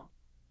sneered a little.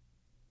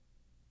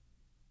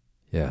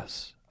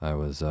 Yes, I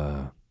was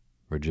a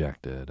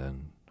rejected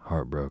and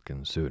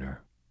heartbroken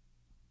suitor.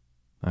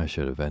 I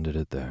should have ended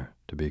it there,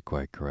 to be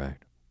quite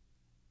correct,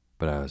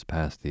 but I was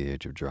past the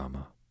age of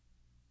drama.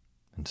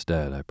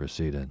 Instead, I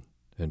proceeded,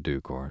 in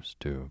due course,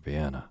 to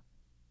Vienna,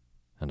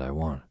 and I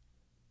won.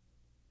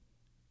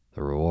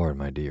 The reward,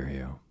 my dear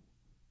Hugh,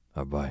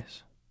 a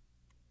vice.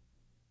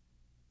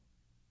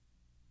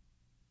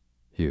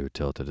 Hugh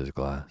tilted his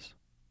glass,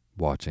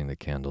 watching the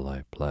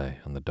candlelight play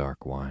on the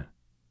dark wine.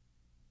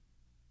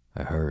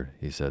 I heard,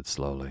 he said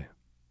slowly,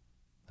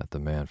 that the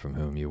man from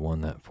whom you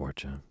won that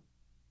fortune,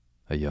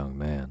 a young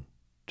man,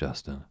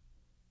 Justin,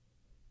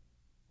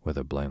 with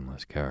a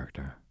blameless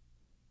character.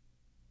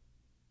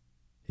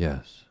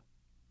 Yes,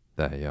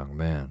 that young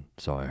man,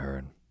 so I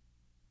heard,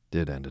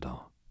 did end it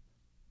all.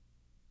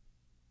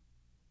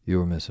 You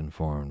were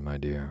misinformed, my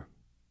dear.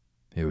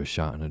 He was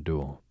shot in a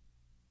duel,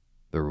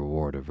 the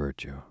reward of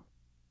virtue.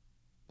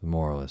 The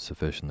moral is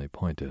sufficiently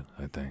pointed,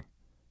 I think.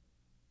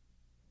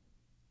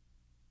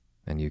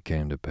 And you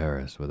came to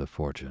Paris with a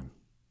fortune.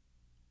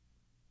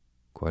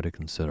 Quite a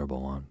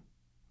considerable one.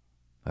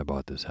 I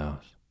bought this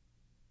house.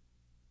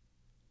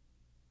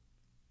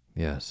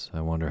 Yes,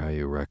 I wonder how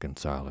you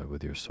reconcile it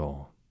with your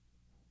soul.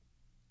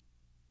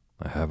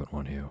 I haven't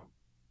one, Hugh.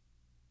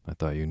 I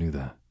thought you knew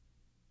that.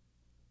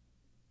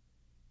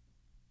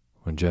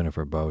 When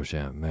Jennifer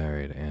Beauchamp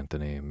married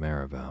Anthony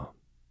Marivelle,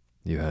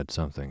 you had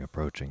something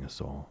approaching a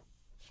soul.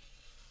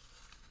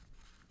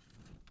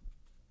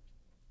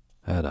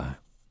 Had I?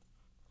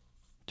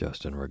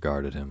 Justin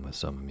regarded him with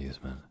some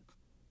amusement.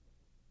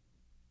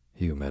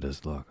 Hugh met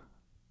his look.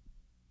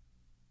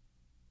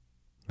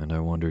 And I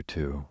wonder,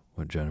 too,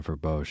 what Jennifer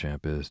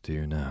Beauchamp is to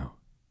you now.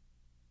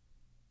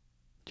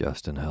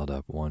 Justin held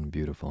up one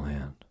beautiful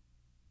hand.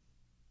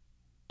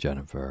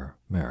 Jennifer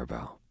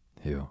Marivelle,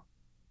 Hugh.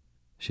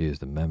 She is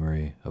the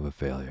memory of a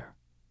failure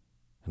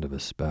and of a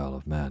spell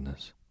of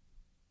madness.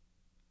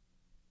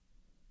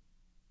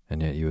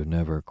 And yet you have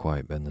never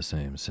quite been the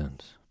same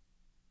since.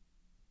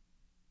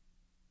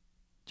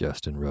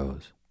 Justin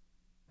rose,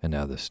 and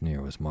now the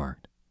sneer was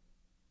marked.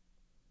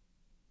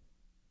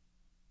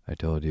 I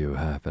told you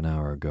half an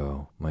hour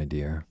ago, my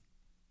dear,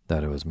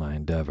 that it was my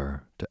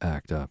endeavor to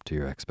act up to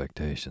your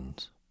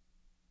expectations.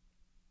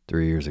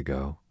 3 years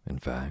ago, in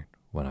fact,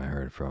 when I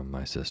heard from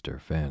my sister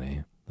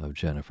Fanny of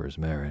Jennifer's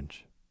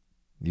marriage,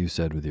 you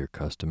said with your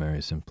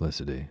customary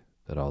simplicity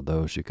that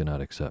although she could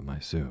not accept my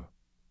suit,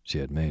 she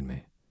had made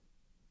me.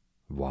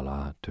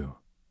 Voilà tout.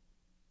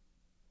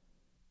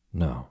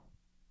 No.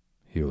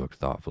 Hugh looked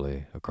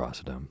thoughtfully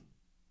across at him.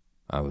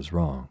 I was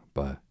wrong,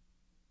 but...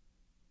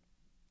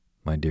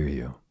 My dear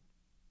Hugh,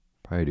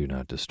 pray do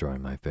not destroy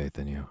my faith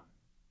in you.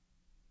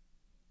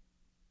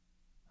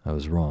 I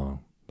was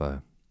wrong,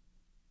 but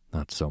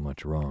not so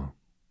much wrong.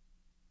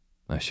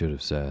 I should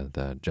have said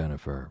that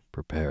Jennifer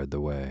prepared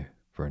the way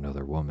for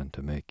another woman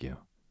to make you.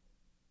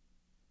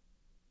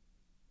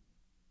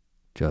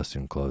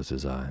 Justin closed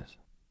his eyes.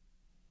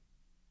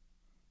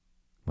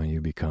 When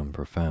you become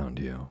profound,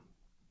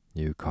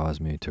 you cause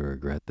me to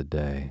regret the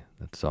day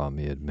that saw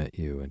me admit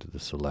you into the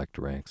select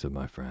ranks of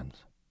my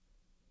friends.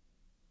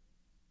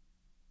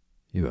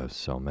 You have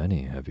so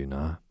many, have you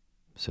not?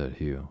 Said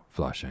Hugh,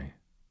 flushing.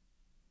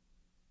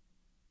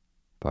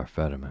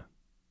 Parfaitement.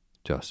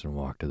 Justin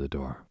walked to the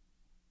door.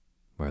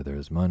 Where there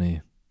is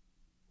money,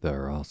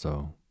 there are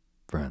also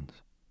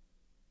friends.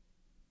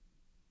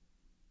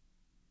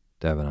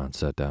 Davenant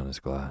set down his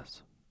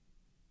glass.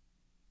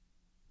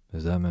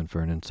 Is that meant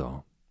for an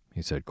insult?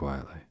 He said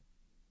quietly.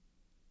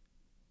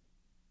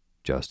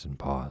 Justin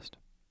paused,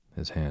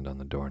 his hand on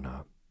the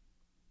doorknob.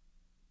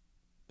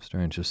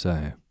 Strange to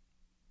say,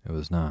 it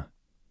was not.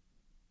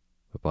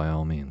 But by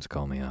all means,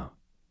 call me out.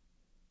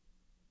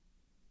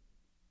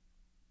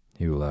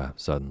 Hugh laughed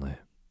suddenly.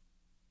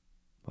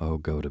 Oh,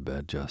 go to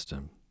bed,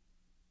 Justin.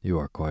 You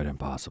are quite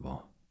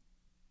impossible.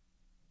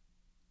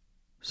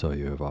 So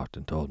you have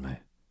often told me.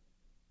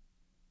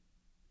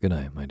 Good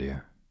night, my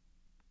dear.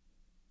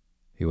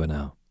 He went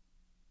out,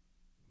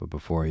 but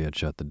before he had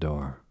shut the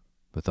door,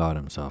 bethought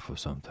himself of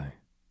something,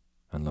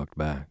 and looked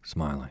back,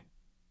 smiling.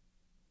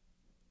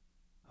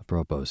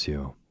 Apropos,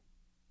 Hugh,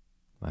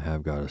 I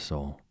have got a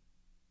soul.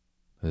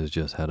 It has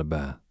just had a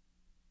bath,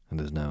 and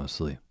is now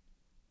asleep.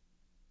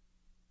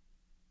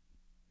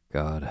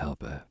 God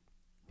help it,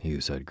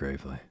 Hugh said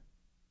gravely.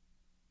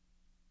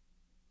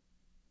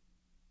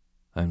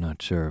 I'm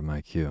not sure of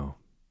my cue.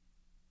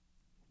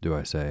 Do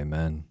I say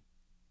amen,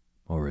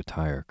 or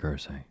retire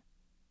cursing?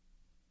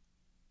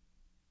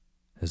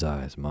 His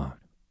eyes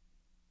mocked,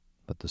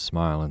 but the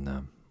smile in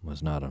them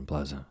was not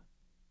unpleasant.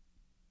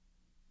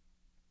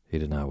 He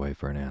did not wait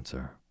for an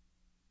answer,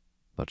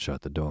 but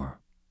shut the door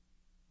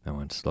and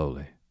went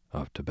slowly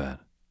off to bed.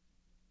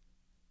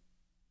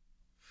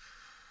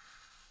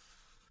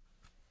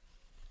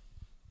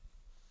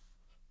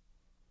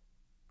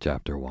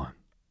 Chapter 1.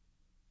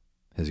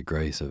 His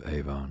Grace of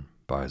Avon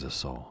buys a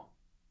soul.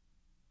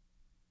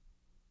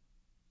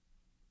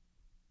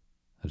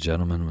 A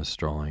gentleman was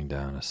strolling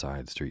down a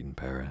side street in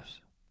Paris,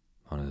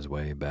 on his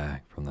way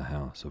back from the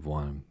house of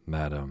one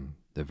Madame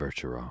de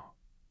Verchereau.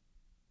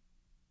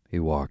 He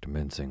walked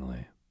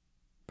mincingly,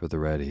 for the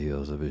red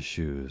heels of his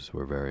shoes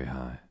were very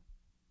high.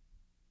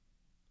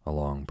 A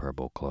long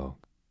purple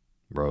cloak,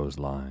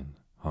 rose-lined,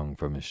 hung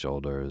from his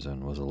shoulders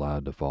and was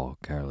allowed to fall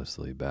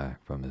carelessly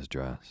back from his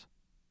dress,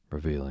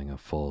 revealing a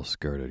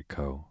full-skirted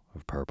coat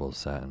of purple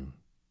satin,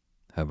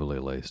 heavily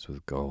laced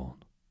with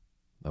gold,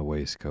 a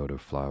waistcoat of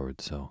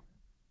flowered silk,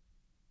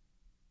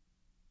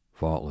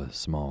 faultless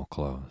small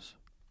clothes,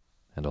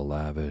 and a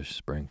lavish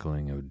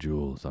sprinkling of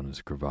jewels on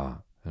his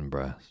cravat and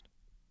breast.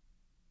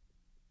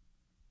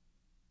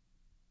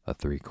 A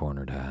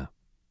three-cornered hat,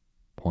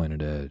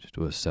 pointed-edged,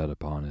 was set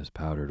upon his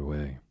powdered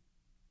wig,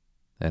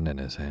 and in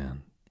his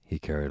hand he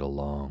carried a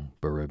long,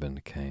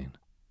 beribboned cane.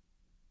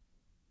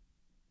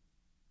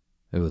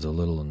 It was a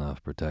little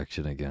enough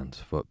protection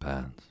against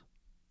footpads,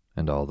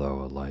 and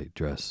although a light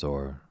dress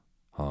sword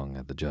hung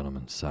at the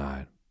gentleman's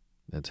side,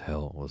 its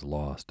hilt was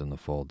lost in the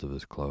folds of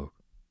his cloak,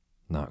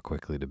 not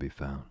quickly to be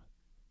found.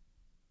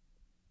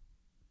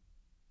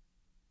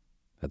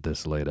 At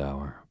this late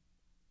hour,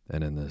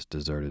 and in this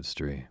deserted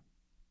street,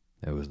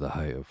 it was the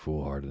height of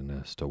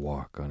foolhardiness to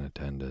walk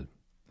unattended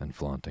and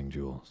flaunting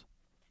jewels.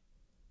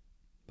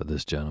 But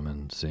this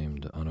gentleman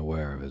seemed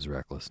unaware of his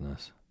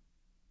recklessness.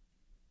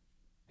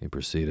 He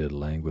proceeded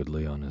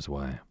languidly on his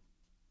way,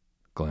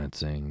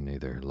 glancing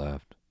neither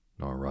left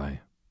nor right,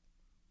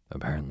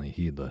 apparently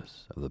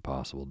heedless of the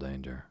possible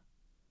danger.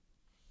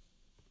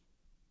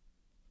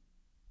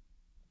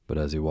 But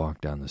as he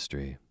walked down the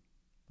street,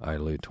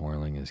 idly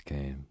twirling his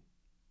cane,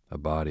 a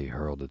body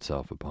hurled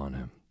itself upon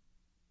him,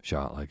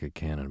 shot like a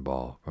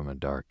cannonball from a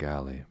dark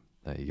alley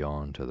that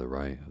yawned to the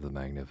right of the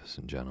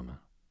magnificent gentleman.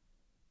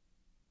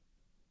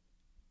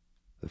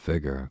 The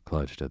figure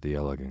clutched at the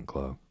elegant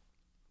cloak,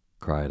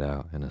 cried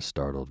out in a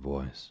startled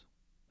voice,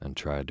 and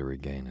tried to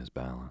regain his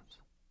balance.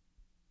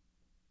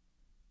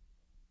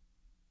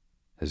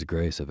 His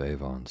Grace of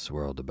Avon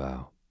swirled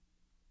about,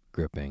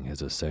 gripping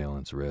his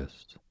assailant's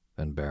wrists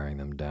and bearing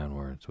them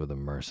downwards with a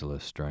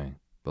merciless strength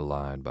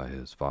belied by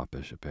his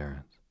foppish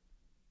appearance.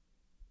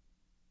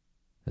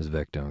 His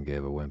victim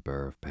gave a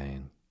whimper of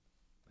pain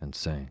and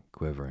sank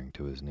quivering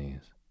to his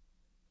knees.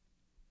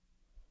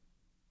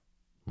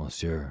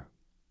 Monsieur,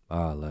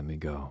 let me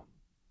go.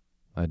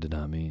 I did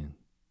not mean,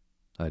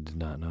 I did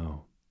not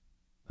know,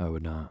 I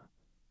would not.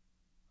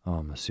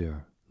 Ah,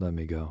 monsieur, let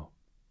me go.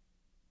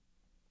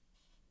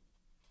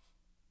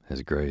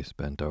 His Grace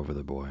bent over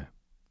the boy,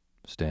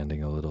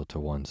 standing a little to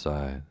one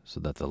side so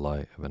that the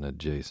light of an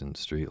adjacent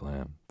street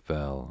lamp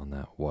fell on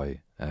that white,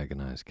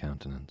 agonized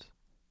countenance.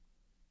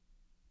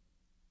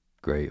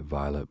 Great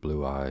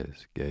violet-blue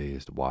eyes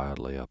gazed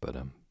wildly up at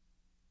him,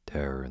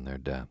 terror in their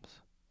depths.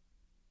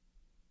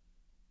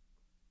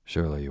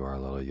 Surely you are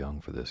a little young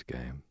for this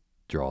game,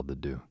 drawled the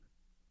Duke.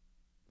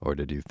 Or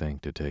did you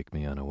think to take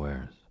me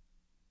unawares?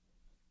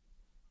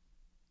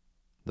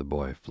 The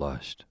boy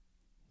flushed,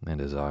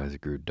 and his eyes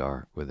grew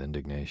dark with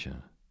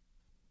indignation.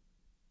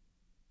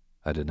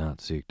 I did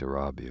not seek to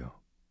rob you.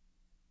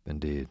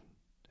 Indeed,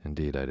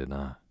 indeed I did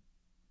not.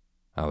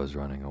 I was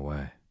running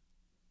away.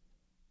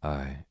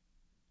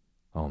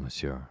 Oh,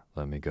 monsieur,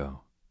 let me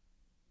go.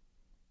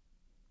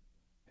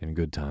 In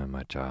good time,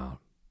 my child.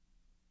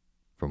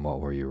 From what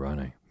were you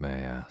running, may I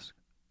ask?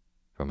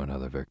 From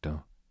another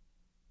victim?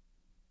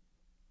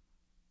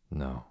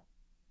 No.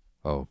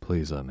 Oh,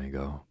 please let me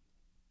go.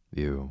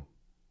 You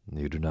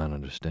do not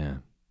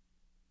understand.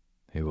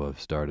 He will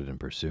have started in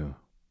pursuit.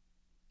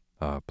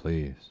 Ah,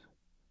 please,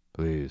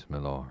 please,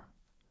 milord.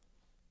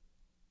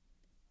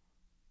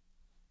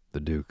 The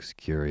Duke's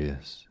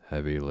curious,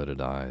 heavy-lidded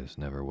eyes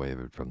never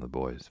wavered from the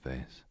boy's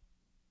face.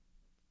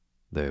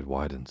 They had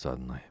widened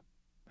suddenly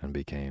and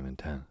became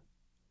intent.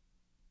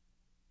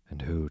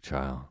 And who,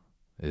 child,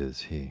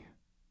 is he?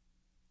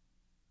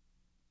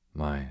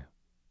 My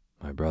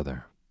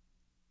brother.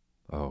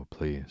 Oh,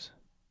 please.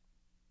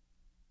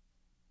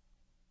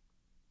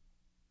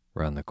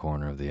 Round the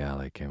corner of the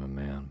alley came a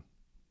man,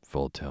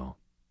 full tilt.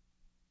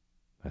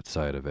 At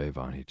sight of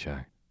Avon, he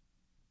checked.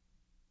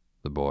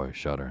 The boy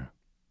shuddered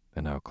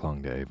and now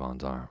clung to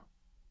Avon's arm.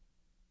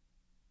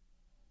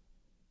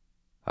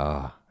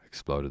 Ah,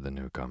 exploded the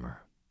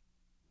newcomer.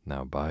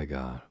 Now, by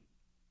God,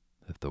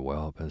 if the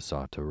whelp has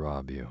sought to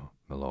rob you,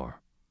 milord,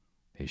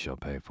 he shall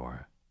pay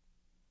for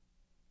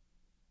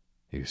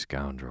it. You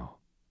scoundrel,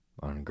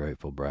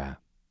 ungrateful brat.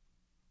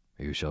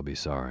 You shall be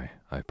sorry,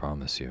 I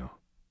promise you.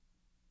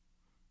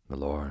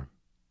 Milord,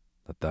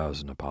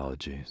 1,000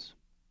 apologies.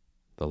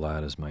 The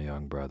lad is my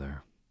young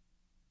brother.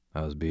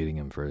 I was beating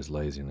him for his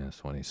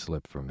laziness when he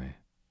slipped from me.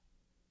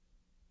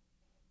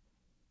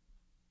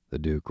 The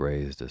Duke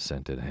raised a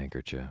scented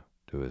handkerchief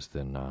to his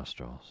thin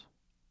nostrils.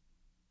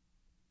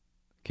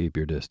 Keep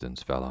your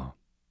distance, fellow,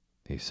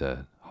 he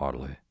said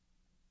haughtily.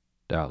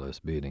 Doubtless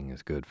beating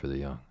is good for the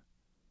young.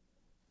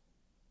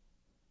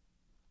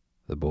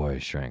 The boy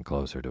shrank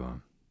closer to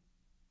him.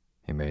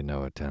 He made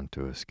no attempt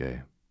to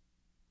escape,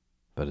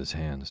 but his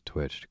hands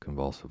twitched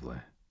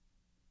convulsively.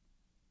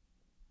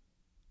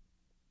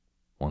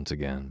 Once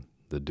again,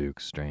 the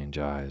Duke's strange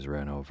eyes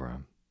ran over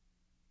him,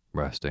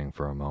 resting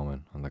for a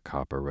moment on the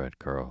copper-red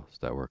curls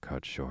that were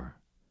cut short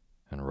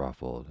and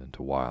ruffled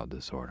into wild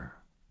disorder.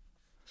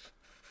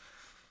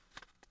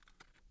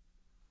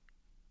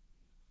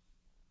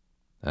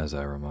 As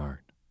I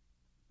remarked,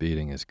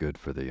 beating is good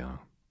for the young.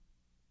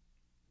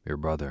 Your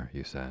brother,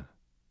 you said.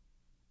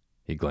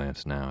 He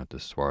glanced now at the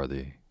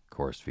swarthy,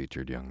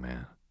 coarse-featured young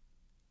man.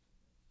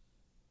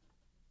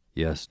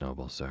 Yes,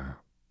 noble sir,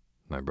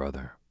 my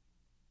brother.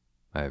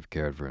 I have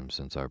cared for him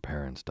since our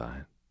parents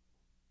died,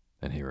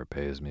 and he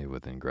repays me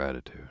with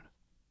ingratitude.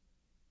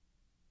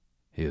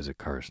 He is a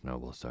curse,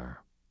 noble sir,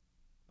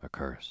 a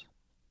curse.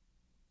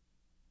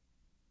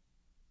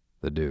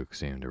 The Duke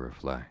seemed to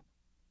reflect.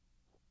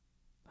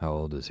 How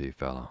old is he,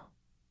 fellow?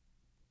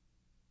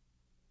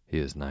 He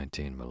is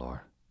 19,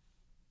 milord.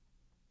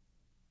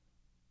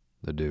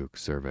 The Duke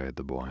surveyed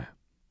the boy.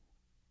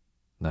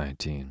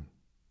 19.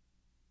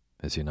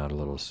 Is he not a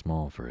little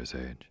small for his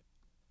age?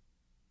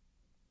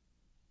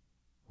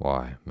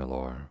 Why,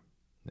 milord,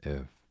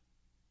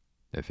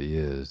 if he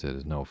is, it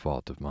is no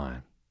fault of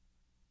mine.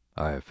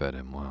 I have fed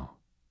him well.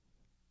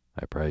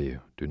 I pray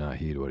you, do not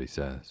heed what he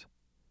says.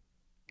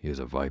 He is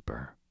a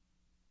viper,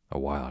 a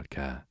wild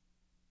cat,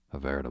 a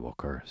veritable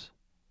curse.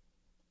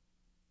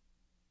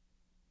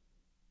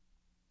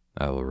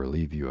 I will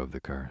relieve you of the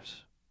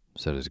curse,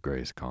 said his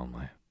grace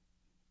calmly.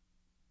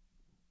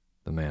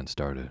 The man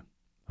started,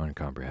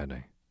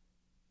 uncomprehending.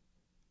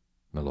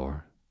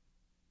 Milord,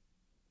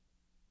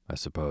 I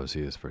suppose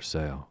he is for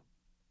sale.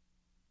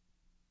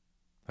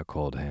 A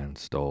cold hand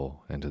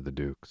stole into the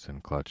Duke's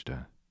and clutched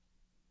it.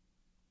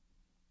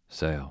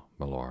 Sale,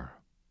 milord.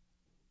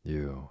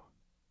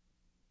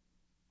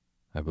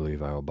 I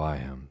believe I will buy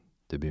him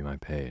to be my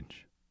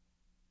page.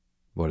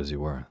 What is he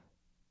worth?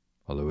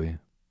 A louis?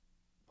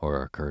 Or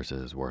are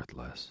curses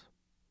worthless?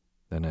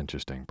 An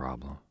interesting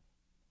problem.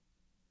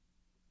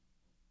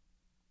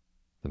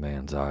 The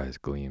man's eyes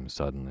gleamed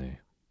suddenly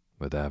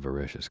with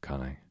avaricious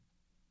cunning.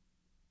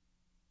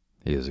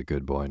 He is a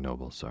good boy,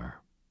 noble sir.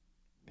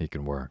 He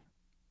can work.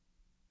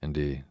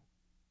 Indeed,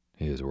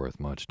 he is worth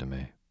much to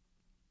me,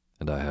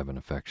 and I have an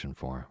affection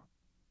for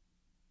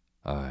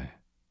him.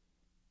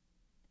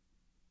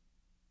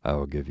 I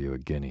will give you a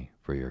guinea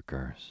for your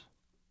curse.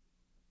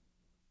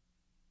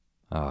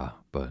 Ah,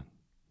 but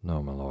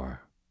no, milord.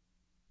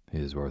 He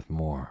is worth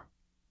more,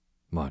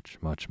 much,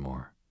 much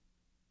more.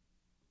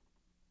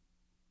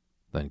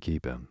 Then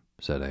keep him,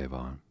 said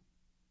Avon,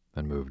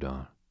 and moved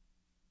on.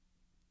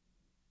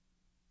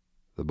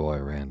 The boy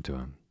ran to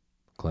him,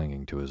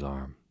 clinging to his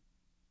arm.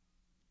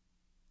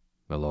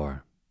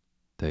 Milord,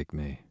 take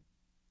me.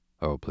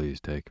 Oh, please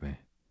take me.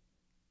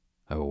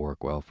 I will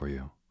work well for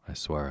you, I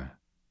swear it.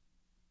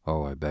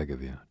 Oh, I beg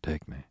of you,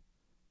 take me.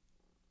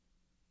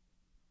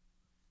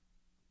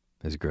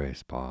 His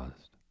Grace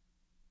paused.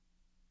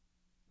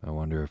 I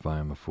wonder if I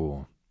am a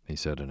fool, he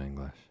said in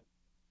English.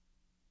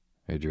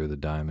 He drew the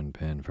diamond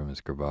pin from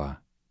his cravat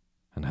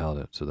and held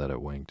it so that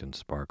it winked and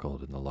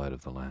sparkled in the light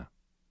of the lamp.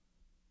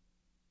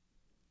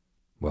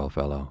 Well,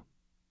 fellow,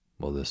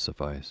 Will this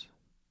suffice?"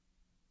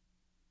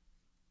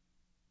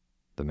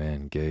 The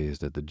man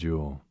gazed at the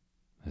jewel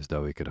as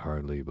though he could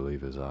hardly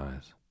believe his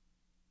eyes.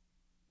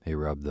 He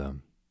rubbed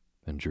them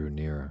and drew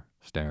nearer,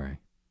 staring.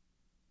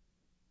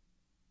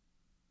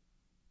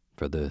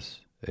 "For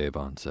this,"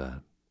 Avon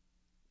said,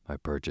 "I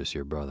purchase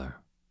your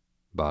brother,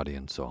 body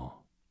and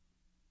soul.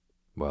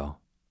 Well?"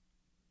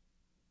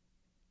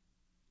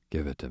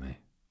 "Give it to me,"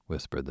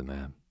 whispered the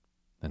man,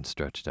 and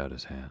stretched out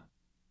his hand.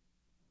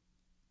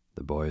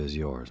 "The boy is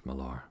yours,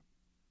 milor."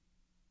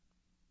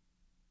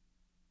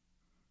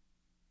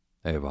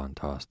 Avon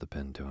tossed the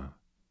pin to him.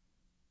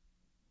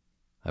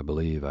 "I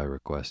believe I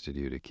requested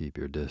you to keep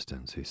your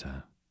distance," he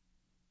said.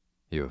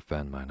 "You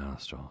offend my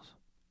nostrils.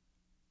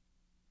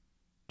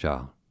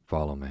 Child,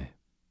 follow me."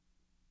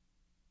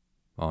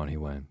 On he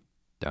went,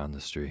 down the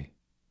street,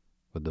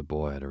 with the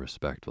boy at a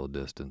respectful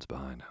distance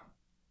behind him.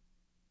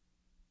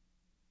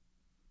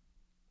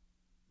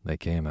 They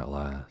came at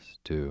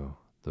last to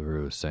the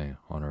Rue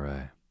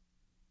Saint-Honoré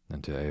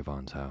and to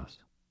Avon's house.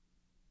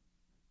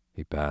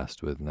 He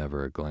passed with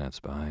never a glance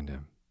behind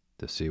him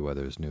to see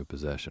whether his new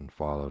possession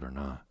followed or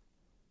not,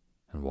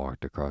 and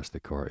walked across the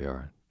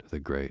courtyard to the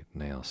great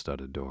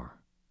nail-studded door.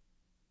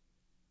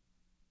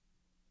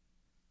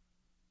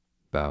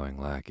 Bowing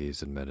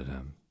lackeys admitted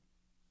him,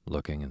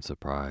 looking in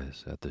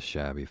surprise at the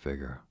shabby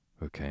figure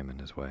who came in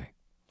his way.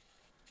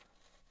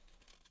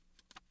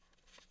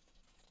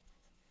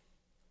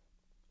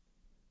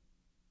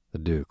 The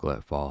Duke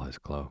let fall his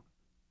cloak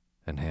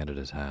and handed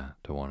his hat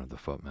to one of the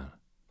footmen.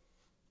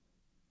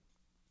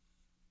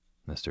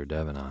 "Mr.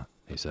 Davenant,"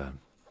 he said.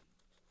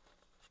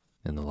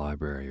 "In the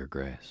library, Your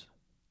Grace."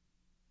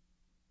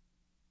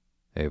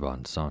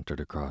 Avon sauntered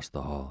across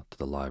the hall to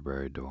the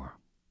library door.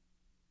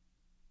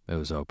 It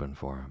was open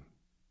for him,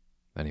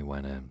 and he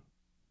went in,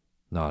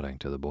 nodding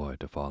to the boy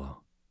to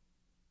follow.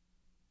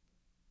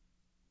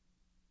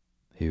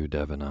 Hugh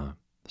Davenant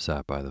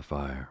sat by the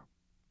fire,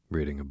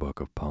 reading a book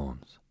of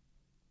poems.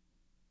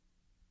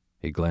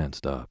 He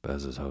glanced up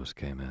as his host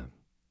came in,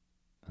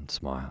 and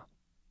smiled.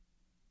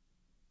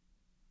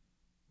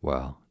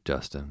 "Well,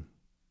 Justin."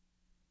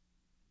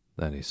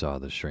 Then he saw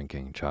the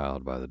shrinking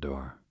child by the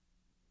door.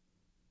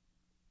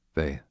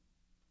 "Faith,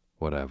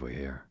 what have we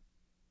here?"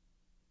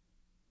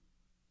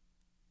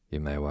 "You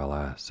may well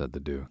ask," said the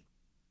Duke.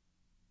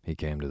 He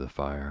came to the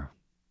fire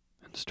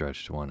and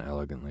stretched one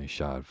elegantly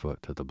shod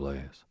foot to the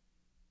blaze.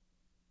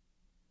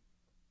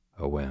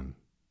 "A whim.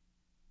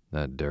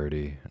 That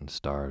dirty and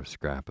starved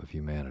scrap of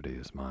humanity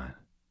is mine."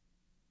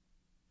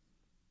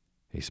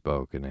 He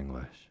spoke in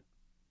English,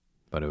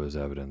 but it was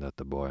evident that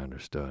the boy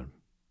understood,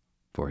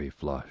 for he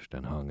flushed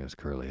and hung his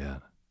curly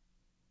head.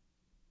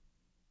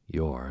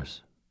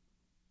 "Yours?"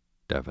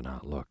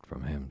 Davenant looked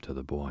from him to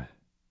the boy.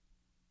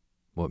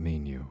 "What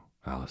mean you,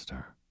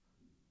 Alistair?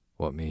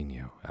 What mean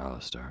you,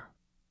 Alistair?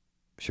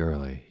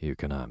 Surely you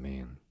cannot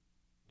mean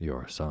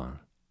your son?"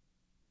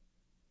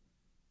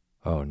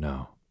 "Oh,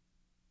 no."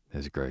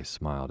 His Grace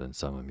smiled in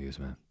some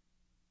amusement.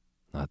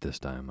 "Not this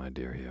time, my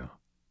dear Hugh.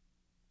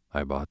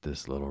 I bought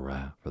this little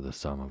rat for the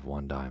sum of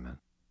 1 diamond.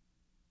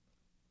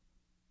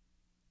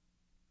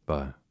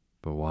 But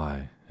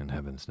why, in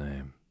heaven's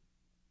name?"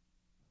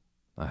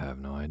 "I have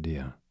no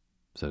idea,"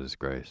 said His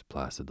Grace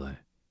placidly.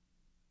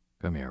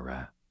 "Come here,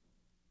 rat."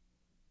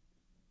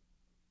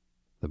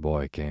 The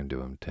boy came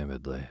to him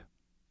timidly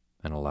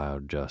and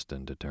allowed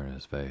Justin to turn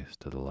his face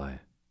to the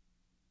light.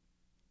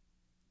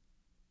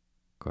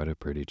 "Quite a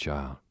pretty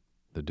child,"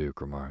 the Duke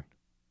remarked.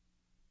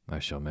 "I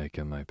shall make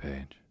him my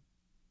page."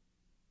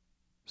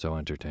 So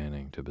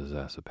entertaining to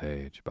possess a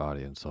page,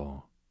 body and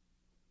soul.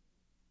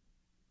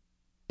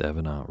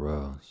 Davenant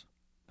rose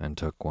and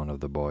took one of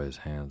the boy's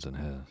hands in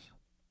his.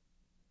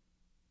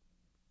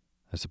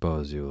 "I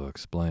suppose you will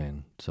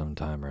explain some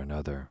time or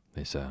another,"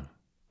 he said.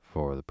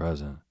 "For the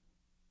present,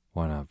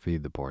 why not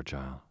feed the poor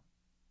child?"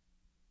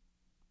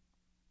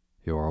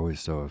 "You are always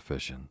so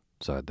efficient,"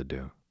 sighed the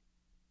Duke.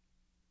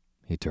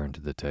 He turned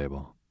to the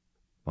table,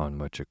 on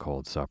which a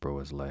cold supper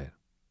was laid,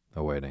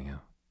 awaiting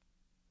him.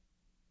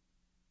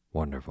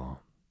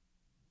 "Wonderful.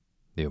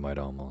 You might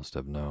almost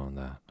have known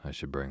that I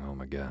should bring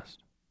home a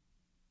guest.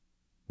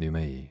 You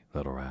may eat,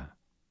 little rat."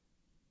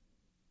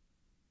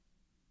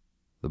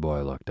 The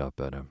boy looked up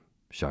at him,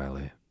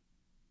 shyly.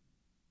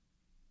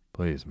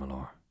 "Please,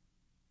 milor,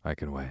 I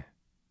can wait.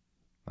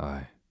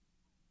 I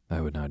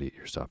would not eat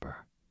your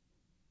supper.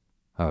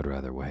 I would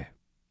rather wait,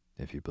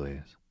 if you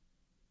please."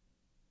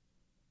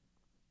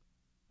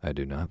 "I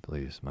do not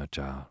please, my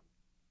child.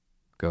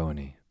 Go and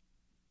eat."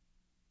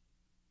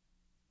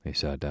 He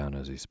sat down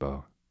as he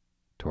spoke,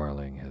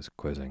 twirling his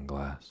quizzing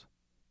glass.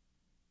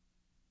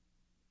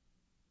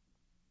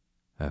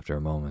 After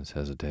a moment's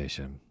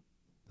hesitation,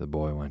 the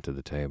boy went to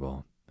the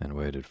table and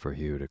waited for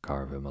Hugh to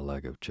carve him a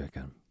leg of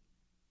chicken.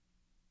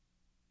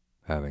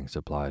 Having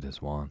supplied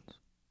his wants,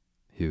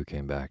 Hugh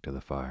came back to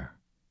the fire.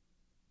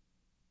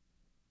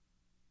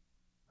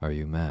 "Are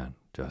you mad,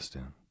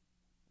 Justin?"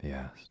 he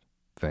asked,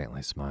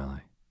 faintly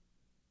smiling.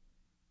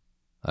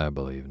 "I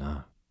believe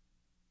not."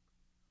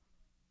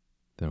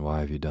 "Then why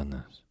have you done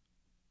this?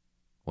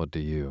 What do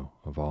you,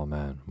 of all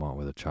men, want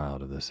with a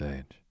child of this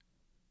age?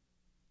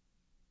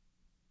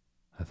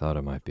 I thought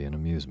it might be an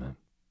amusement.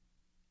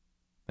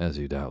 As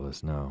you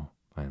doubtless know,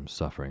 I am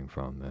suffering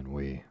from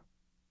ennui.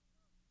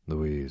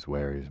 Louise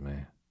wearies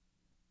me.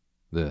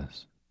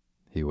 This,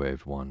 he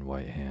waved one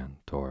white hand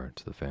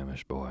towards the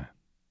famished boy,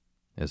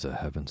 is a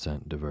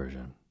heaven-sent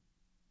diversion.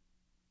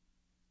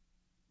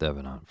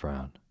 Devenant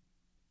frowned.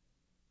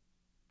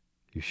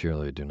 You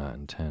surely do not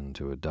intend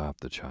to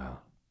adopt the child.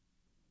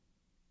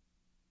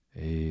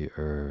 He,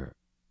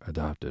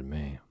 adopted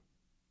me.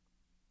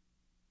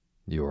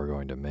 You are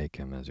going to make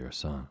him as your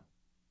son,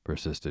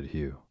 persisted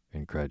Hugh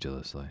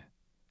incredulously.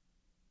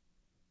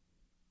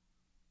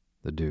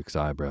 The Duke's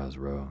eyebrows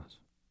rose,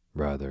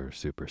 rather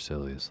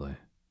superciliously.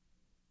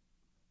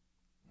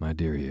 My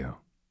dear Hugh,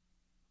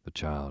 the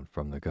child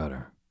from the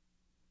gutter,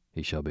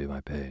 he shall be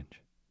my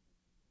page.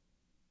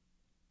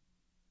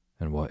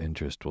 And what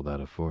interest will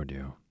that afford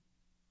you?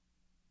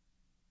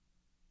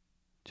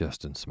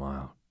 Justin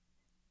smiled,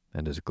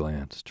 and his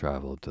glance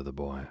traveled to the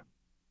boy.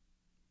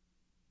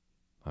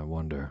 I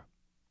wonder,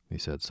 he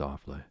said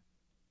softly.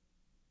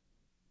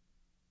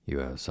 You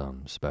have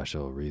some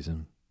special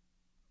reason?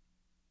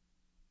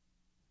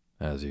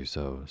 As you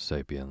so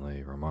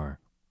sapiently remark,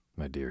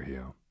 my dear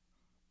Hugh,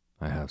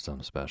 I have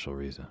some special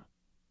reason.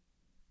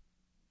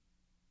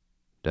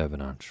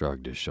 Devenant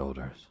shrugged his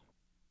shoulders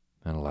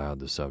and allowed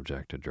the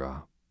subject to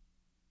drop.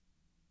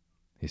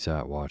 He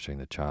sat watching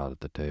the child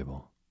at the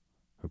table,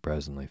 who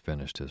presently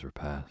finished his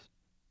repast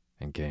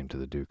and came to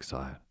the Duke's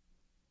side.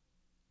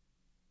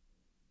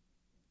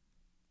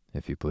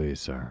 If you please,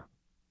 sir,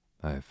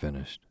 I have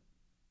finished.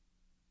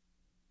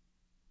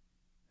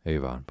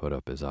 Avon put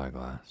up his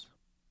eyeglass.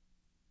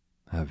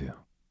 Have you?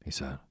 He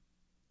said.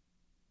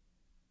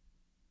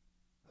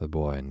 The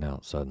boy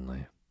knelt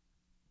suddenly,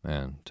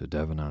 and, to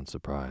Devenant's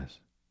surprise,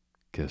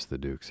 kissed the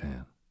Duke's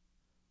hand.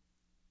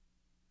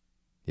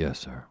 Yes,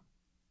 sir.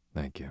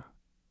 Thank you.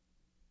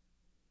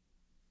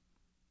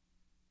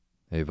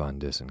 Avon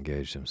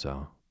disengaged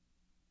himself,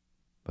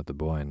 but the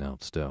boy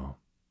knelt still,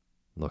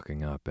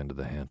 looking up into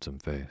the handsome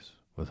face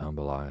with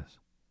humble eyes.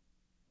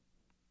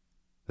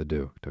 The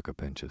Duke took a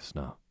pinch of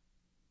snuff.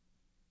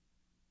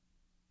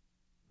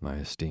 My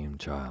esteemed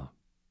child,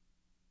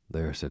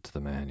 there sits the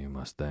man you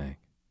must thank.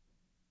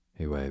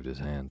 He waved his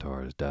hand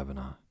towards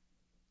Devenant.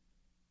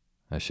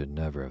 I should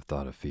never have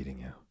thought of feeding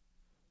you.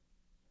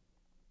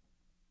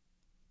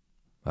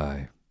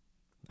 I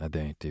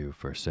thank you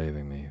for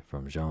saving me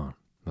from Jean,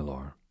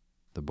 milord,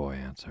 the boy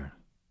answered.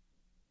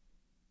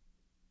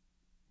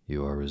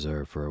 You are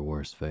reserved for a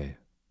worse fate,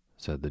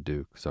 said the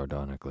Duke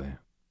sardonically.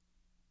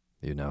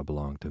 You now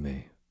belong to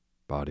me,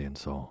 body and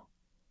soul.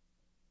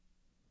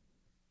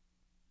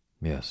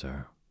 Yes,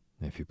 sir,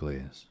 if you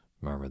please,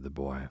 murmured the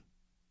boy,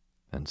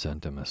 and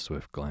sent him a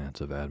swift glance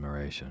of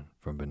admiration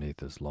from beneath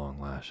his long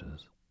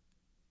lashes.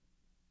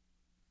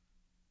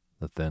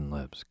 The thin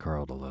lips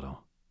curled a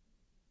little.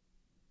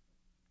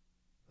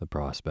 The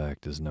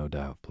prospect is no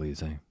doubt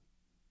pleasing.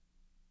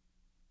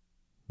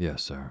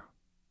 Yes, sir,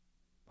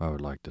 I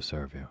would like to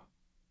serve you.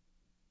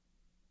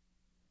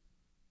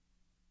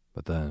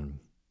 But then,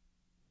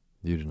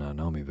 you do not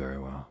know me very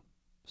well,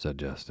 said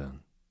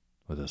Justin,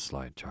 with a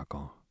slight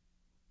chuckle.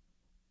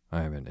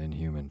 I am an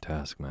inhuman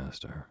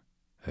taskmaster,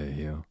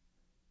 Hugh?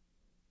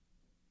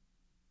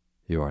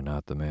 You are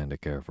not the man to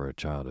care for a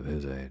child of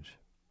his age,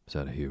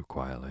 said Hugh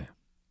quietly.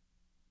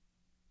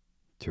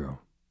 True,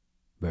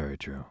 very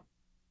true.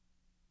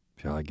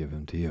 Shall I give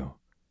him to you?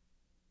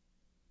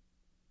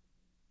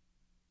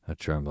 A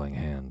trembling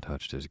hand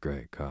touched his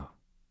great cuff.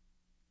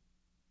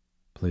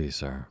 Please,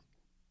 sir.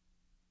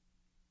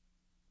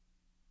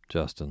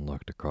 Justin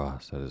looked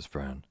across at his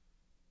friend.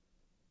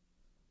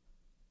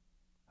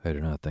 I do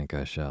not think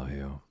I shall,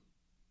 Hugh.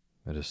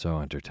 It is so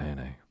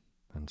entertaining,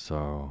 and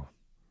so,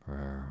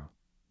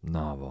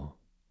 novel,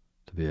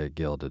 to be a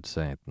gilded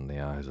saint in the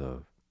eyes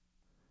of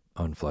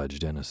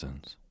unfledged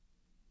innocents.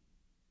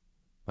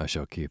 I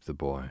shall keep the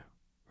boy,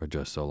 for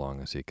just so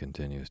long as he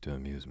continues to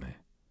amuse me.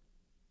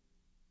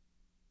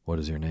 What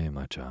is your name,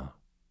 my child?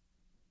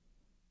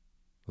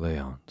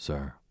 Léon,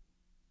 sir.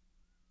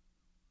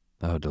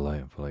 How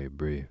delightfully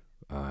brief.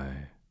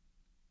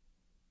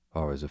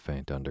 Always a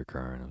faint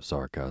undercurrent of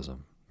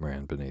sarcasm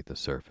ran beneath the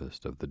surface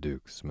of the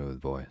Duke's smooth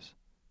voice.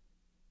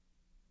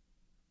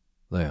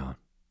 Léon.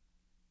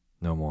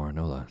 No more,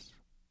 no less.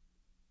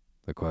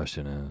 The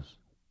question is,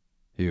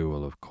 Hugh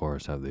will of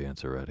course have the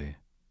answer ready.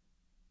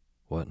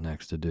 What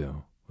next to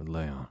do with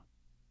Léon?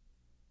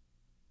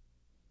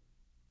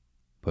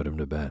 Put him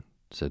to bed,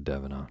 said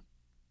Devenant.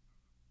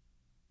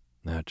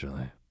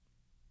 Naturally.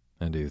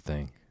 And do you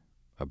think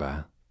a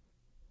bath?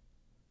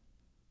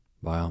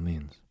 By all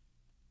means.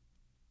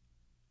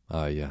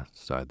 Ah, yes,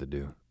 sighed the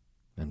Duke,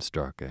 and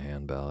struck a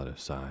handbell at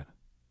his side.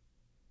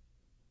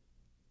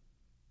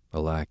 A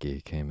lackey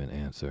came in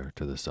answer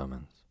to the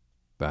summons,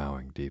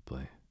 bowing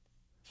deeply.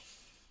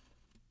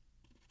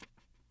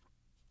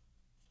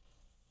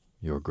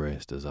 Your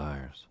Grace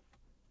desires.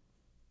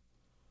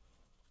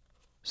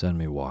 Send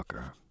me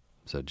Walker,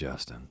 said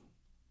Justin.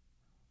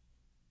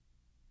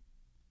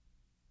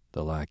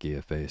 The lackey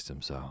effaced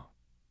himself,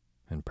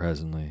 and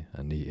presently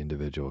a neat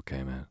individual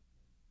came in,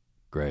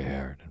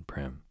 gray-haired and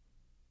prim.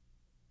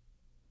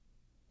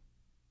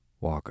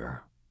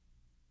 "Walker,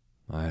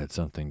 I had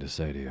something to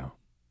say to you."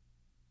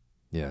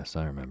 "Yes,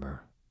 I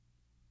remember.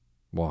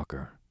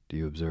 Walker, do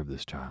you observe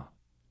this child?"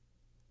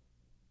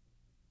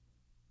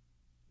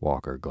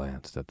 Walker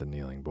glanced at the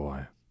kneeling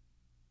boy.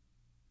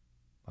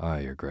 "Aye,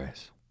 your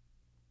grace."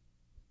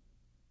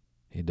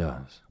 "He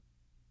does.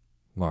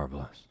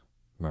 Marvelous,"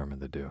 murmured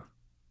the Duke.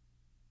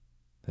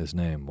 "His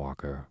name,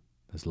 Walker,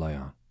 is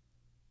Leon.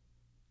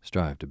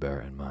 Strive to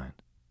bear it in mind."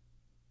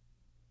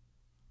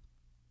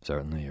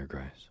 "Certainly, your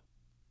grace."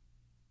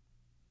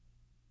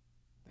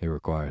 "He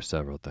requires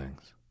several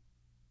things,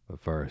 but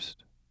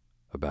first,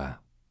 a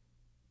bath."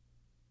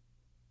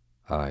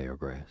 "Aye, your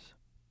grace."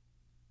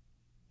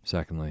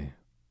 "Secondly,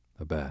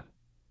 a bed."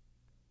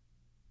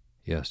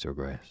 "Yes, your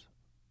grace."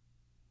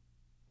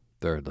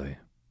 "Thirdly,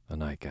 a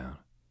nightgown."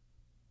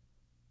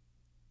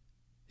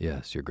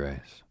 "Yes, your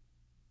grace."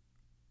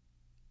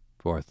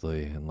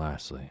 "Fourthly and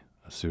lastly,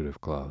 a suit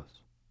of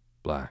clothes,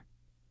 black."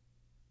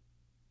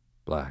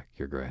 "Black,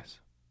 your grace."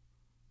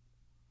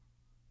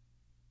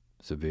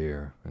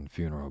 "Severe and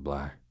funeral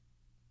black,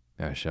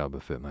 as shall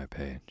befit my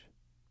page.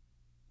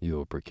 You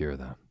will procure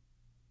them.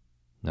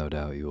 No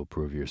doubt you will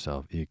prove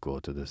yourself equal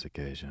to this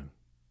occasion.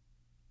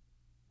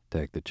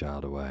 Take the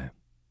child away,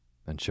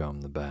 and show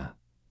him the bath,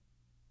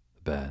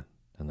 the bed,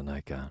 and the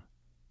nightgown,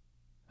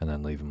 and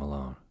then leave him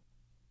alone."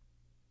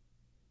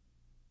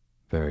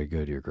 "Very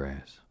good, your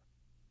grace.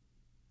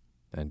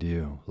 And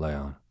you,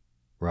 Leon,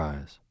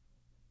 rise.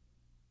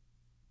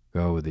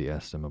 Go with the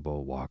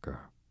estimable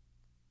Walker.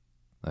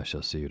 I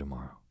shall see you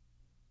tomorrow."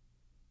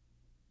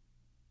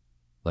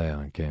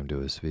 Leon came to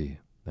his feet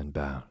and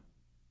bowed.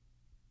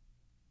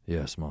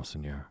 "Yes,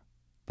 Monseigneur,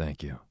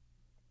 thank you."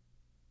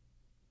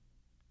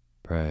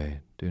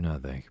 "Pray do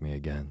not thank me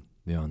again,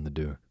 beyond the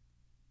Duke.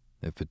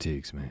 It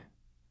fatigues me."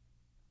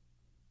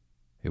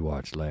 He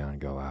watched Leon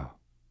go out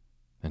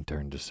and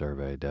turned to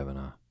survey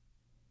Devenant.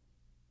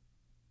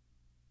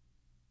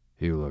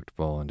 Hugh looked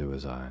full into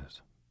his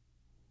eyes.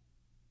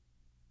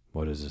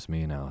 "What does this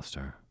mean,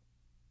 Alistair?"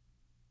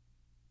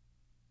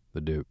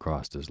 The Duke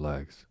crossed his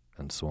legs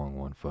and swung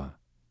one foot.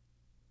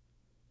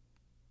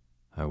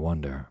 "I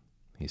wonder,"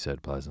 he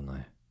said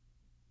pleasantly.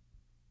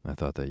 "I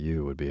thought that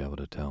you would be able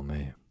to tell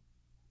me.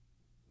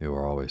 You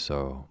are always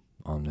so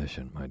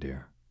omniscient, my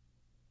dear."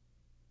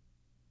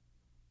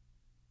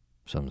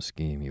 "Some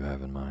scheme you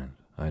have in mind,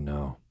 I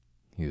know,"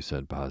 Hugh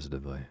said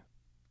positively.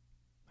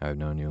 "I have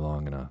known you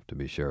long enough to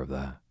be sure of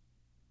that.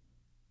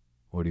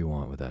 What do you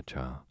want with that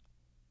child?"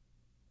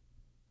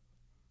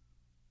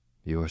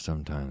 "You are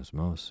sometimes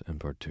most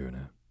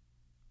importunate,"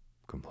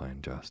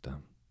 complained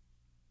Justin.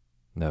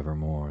 "Never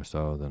more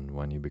so than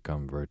when you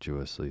become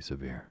virtuously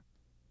severe.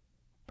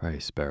 Pray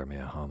spare me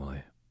a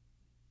homily."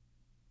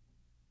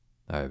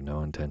 "I have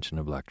no intention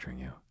of lecturing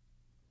you.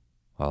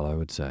 All I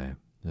would say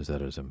is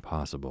that it is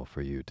impossible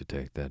for you to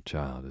take that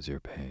child as your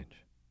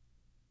page."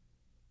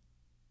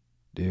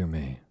 "Dear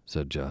me,"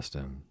 said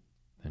Justin,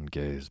 and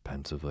gazed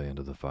pensively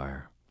into the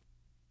fire.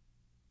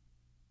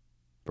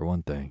 "For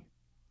one thing,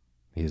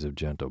 he is of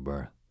gentle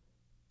birth.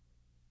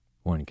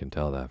 One can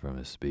tell that from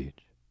his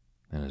speech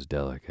and his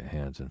delicate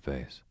hands and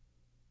face.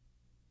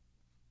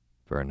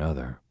 For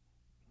another,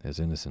 his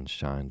innocence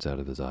shines out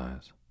of his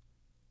eyes.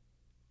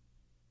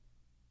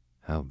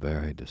 How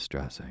very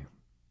distressing."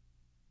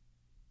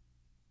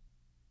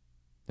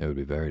 "It would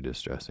be very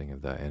distressing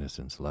if that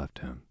innocence left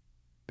him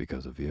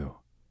because of you,"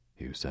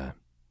 Hugh said,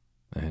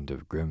 a hint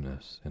of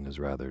grimness in his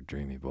rather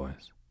dreamy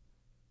voice.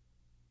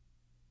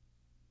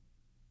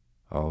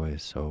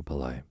 "Always so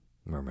polite,"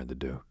 murmured the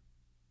Duke.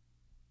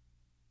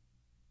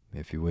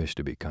 "If you wish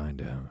to be kind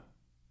to him."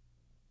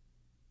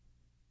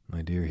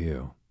 "My dear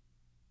Hugh,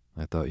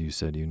 I thought you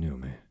said you knew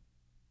me."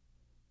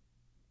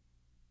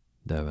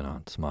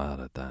 Devenant smiled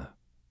at that.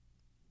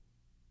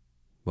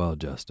 "Well,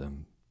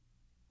 Justin,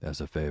 as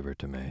a favor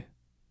to me,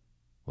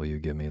 will you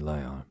give me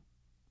Leon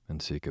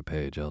and seek a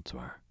page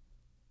elsewhere?"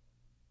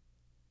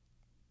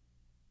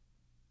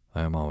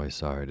 "I am always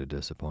sorry to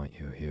disappoint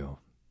you, Hugh.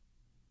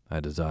 I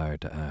desire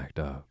to act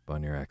up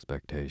on your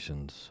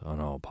expectations on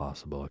all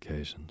possible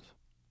occasions.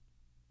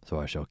 So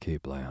I shall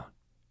keep Leon.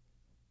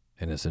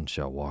 Innocence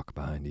shall walk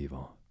behind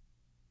evil.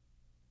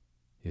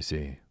 You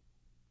see,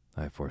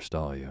 I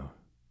forestall you,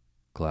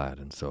 clad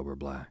in sober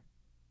black."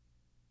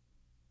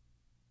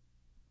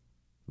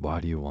 "Why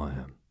do you want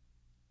him?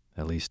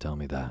 At least tell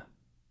me that."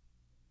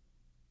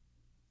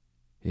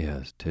 "He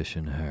has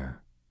Titian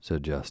hair,"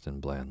 said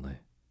Justin blandly.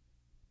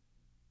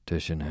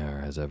 "Titian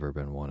hair has ever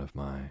been one of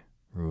my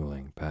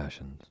ruling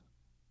passions."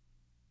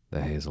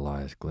 The hazel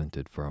eyes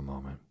glinted for a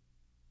moment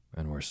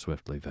and were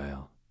swiftly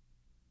veiled.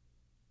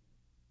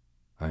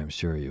 "I am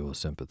sure you will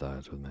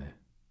sympathize with me."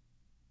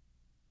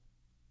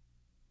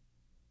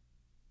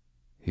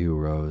 Hugh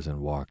rose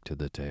and walked to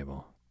the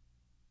table.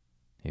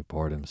 He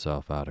poured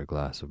himself out a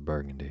glass of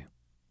Burgundy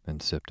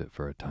and sipped it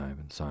for a time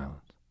in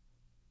silence.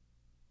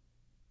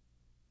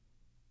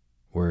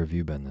 "Where have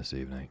you been this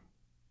evening?"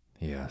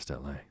 he asked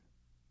at length.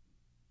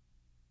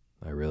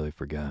 I really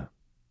forget.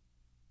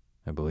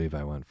 I believe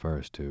I went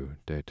first to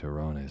De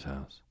Torrone's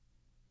house.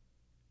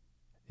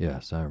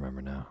 Yes, I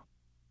remember now.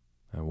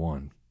 I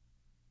won.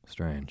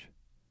 Strange.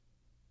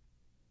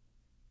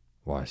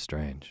 Why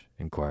strange?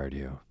 Inquired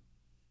Hugh.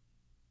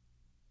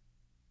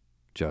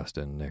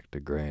 Justin nicked a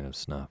grain of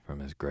snuff from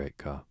his great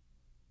cup.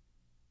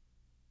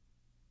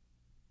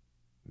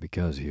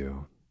 Because,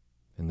 Hugh,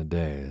 in the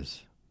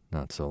days,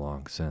 not so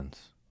long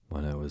since,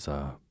 when it was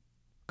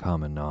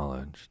common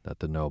knowledge that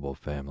the noble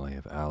family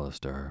of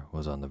Alistair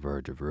was on the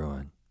verge of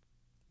ruin,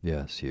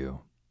 yes,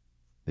 Hugh,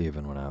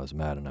 even when I was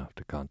mad enough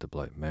to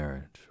contemplate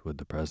marriage with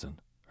the present,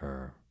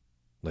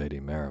 Lady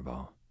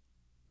Maribel,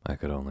 I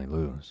could only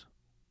lose.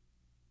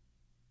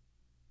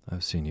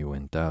 I've seen you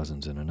win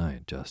thousands in a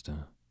night,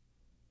 Justin,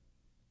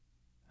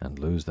 and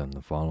lose them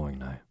the following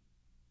night.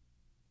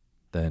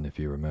 Then, if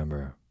you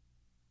remember,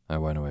 I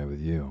went away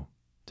with you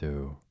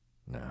to,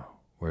 now,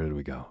 where did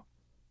we go?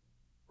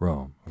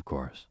 Rome, of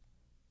course.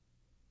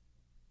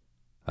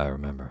 I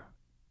remember.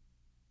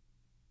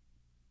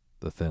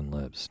 The thin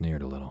lips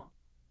sneered a little.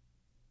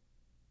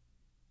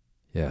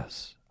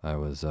 Yes, I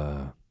was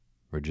a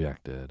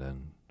rejected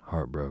and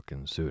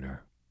heartbroken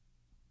suitor.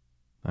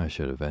 I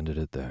should have ended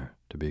it there,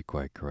 to be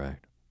quite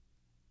correct,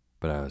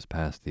 but I was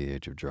past the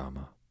age of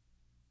drama.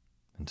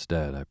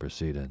 Instead, I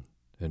proceeded,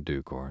 in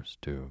due course,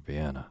 to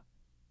Vienna,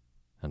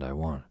 and I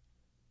won.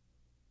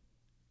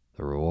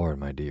 The reward,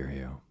 my dear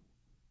Hugh,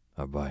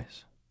 a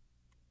vice.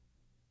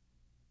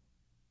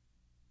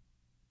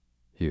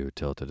 Hugh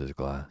tilted his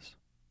glass,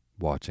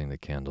 watching the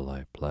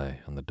candlelight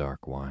play on the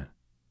dark wine.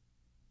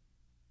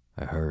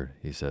 I heard,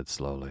 he said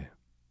slowly,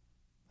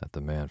 that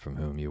the man from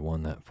whom you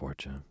won that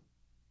fortune,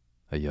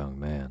 a young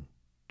man,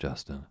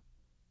 Justin,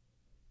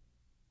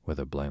 with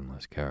a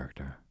blameless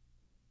character.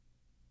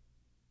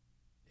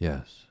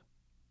 Yes,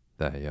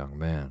 that young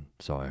man,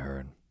 so I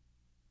heard,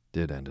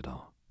 did end it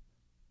all.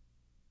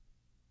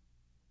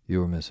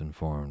 You were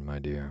misinformed, my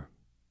dear.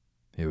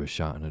 He was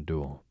shot in a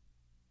duel,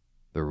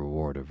 the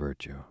reward of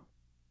virtue.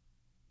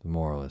 The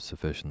moral is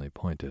sufficiently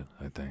pointed,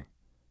 I think.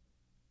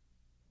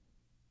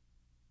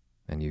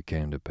 And you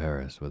came to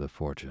Paris with a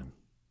fortune.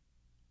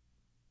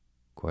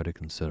 Quite a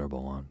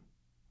considerable one.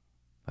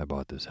 I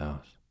bought this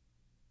house.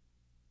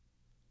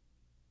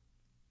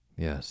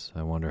 Yes,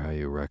 I wonder how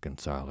you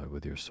reconcile it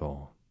with your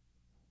soul.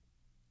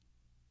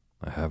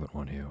 I haven't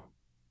one, Hugh.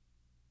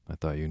 I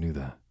thought you knew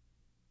that.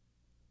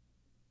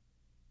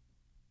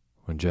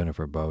 When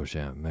Jennifer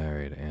Beauchamp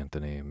married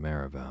Anthony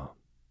Marivelle,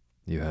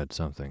 you had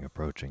something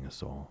approaching a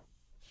soul.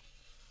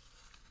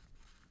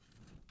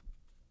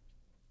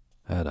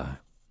 Had I?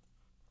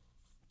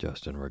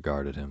 Justin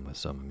regarded him with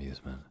some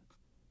amusement.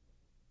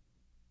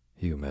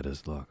 Hugh met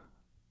his look.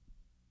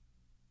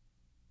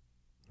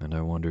 And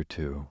I wonder,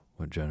 too,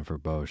 what Jennifer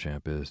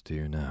Beauchamp is to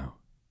you now.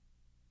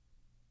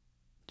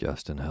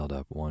 Justin held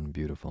up one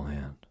beautiful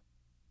hand.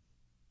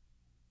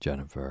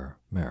 Jennifer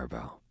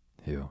Marivelle,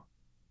 Hugh.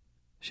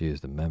 She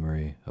is the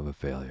memory of a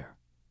failure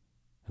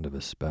and of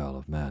a spell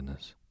of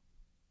madness.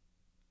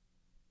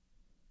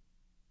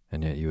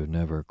 And yet you have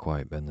never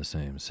quite been the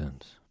same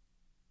since.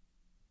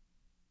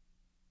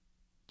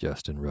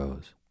 Justin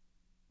rose,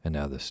 and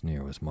now the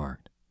sneer was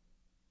marked.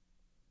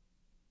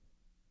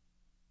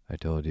 I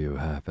told you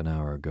half an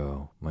hour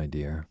ago, my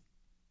dear,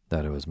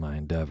 that it was my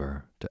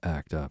endeavor to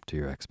act up to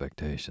your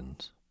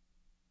expectations.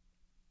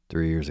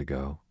 3 years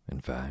ago, in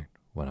fact,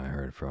 when I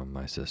heard from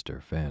my sister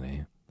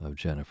Fanny of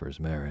Jennifer's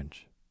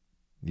marriage,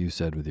 you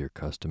said with your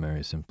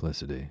customary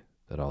simplicity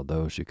that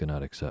although she could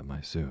not accept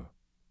my suit,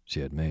 she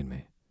had made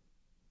me.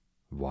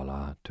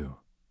 Voilà tout.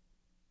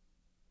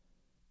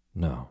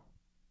 No.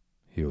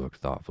 He looked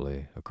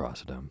thoughtfully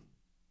across at him.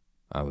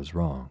 I was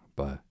wrong,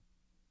 but...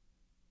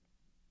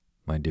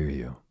 My dear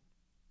Hugh,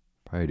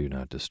 pray do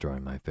not destroy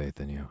my faith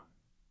in you.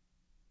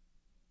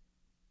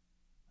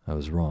 I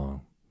was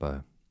wrong,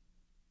 but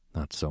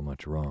not so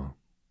much wrong.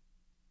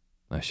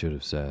 I should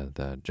have said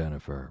that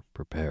Jennifer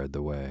prepared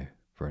the way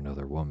for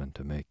another woman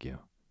to make you.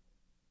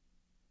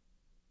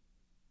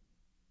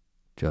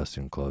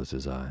 Justin closed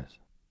his eyes.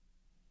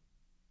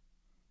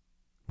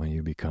 When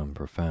you become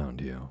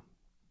profound, Hugh,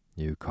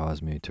 you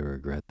cause me to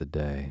regret the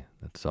day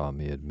that saw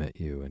me admit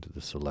you into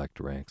the select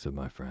ranks of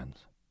my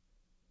friends.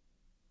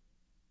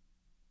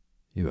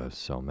 You have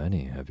so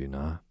many, have you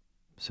not?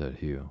 Said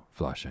Hugh,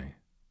 flushing.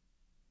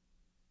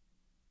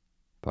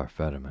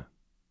 Parfaitement.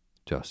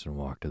 Justin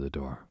walked to the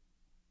door.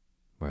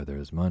 Where there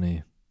is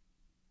money,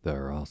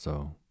 there are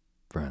also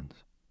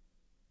friends.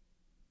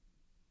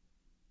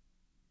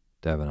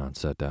 Davenant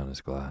set down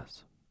his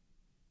glass.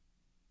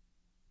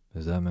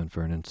 Is that meant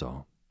for an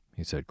insult?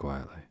 He said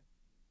quietly.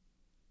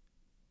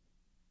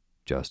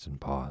 Justin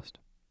paused,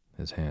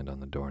 his hand on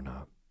the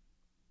doorknob.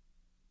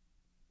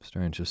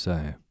 Strange to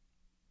say,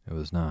 it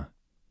was not.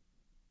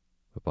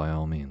 But by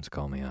all means,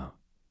 call me out.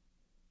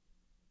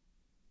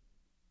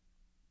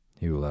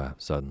 Hugh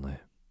laughed suddenly.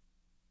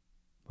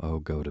 Oh,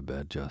 go to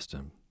bed,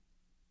 Justin.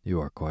 You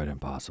are quite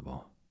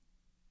impossible.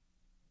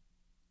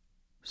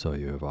 So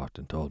you have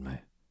often told me.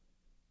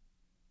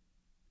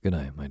 Good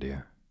night, my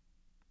dear.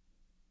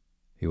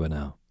 He went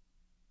out,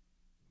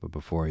 but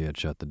before he had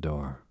shut the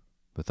door,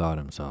 bethought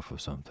himself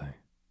of something,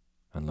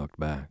 and looked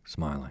back,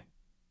 smiling.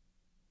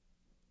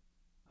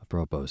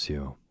 Apropos,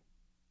 Hugh,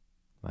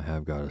 I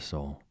have got a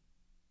soul.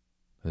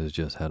 It has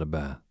just had a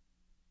bath,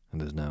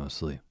 and is now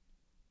asleep.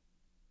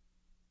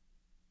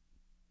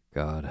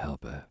 God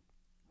help it,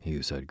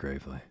 Hugh said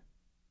gravely.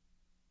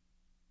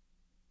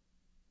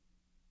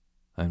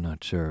 I'm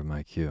not sure of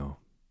my cue.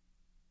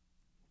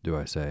 Do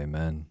I say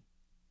amen,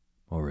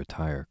 or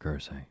retire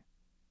cursing?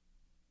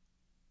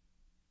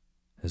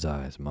 His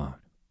eyes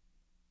mocked,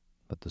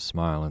 but the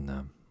smile in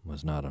them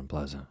was not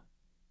unpleasant.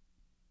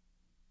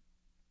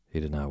 He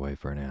did not wait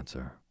for an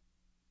answer,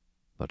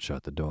 but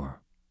shut the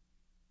door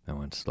and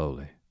went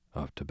slowly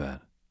off to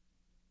bed.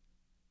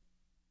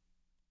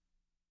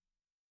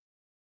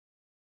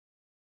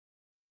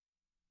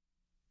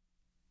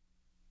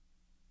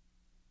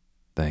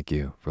 Thank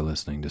you for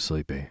listening to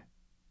Sleepy.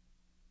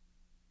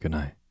 Good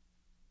night.